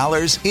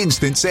 $10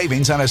 instant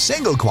savings on a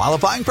single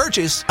qualifying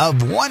purchase of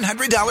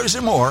 $100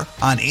 or more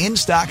on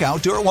in-stock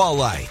outdoor wall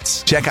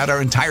lights. Check out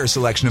our entire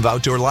selection of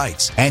outdoor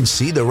lights and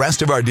see the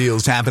rest of our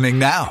deals happening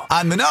now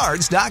on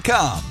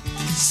Menards.com.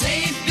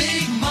 Save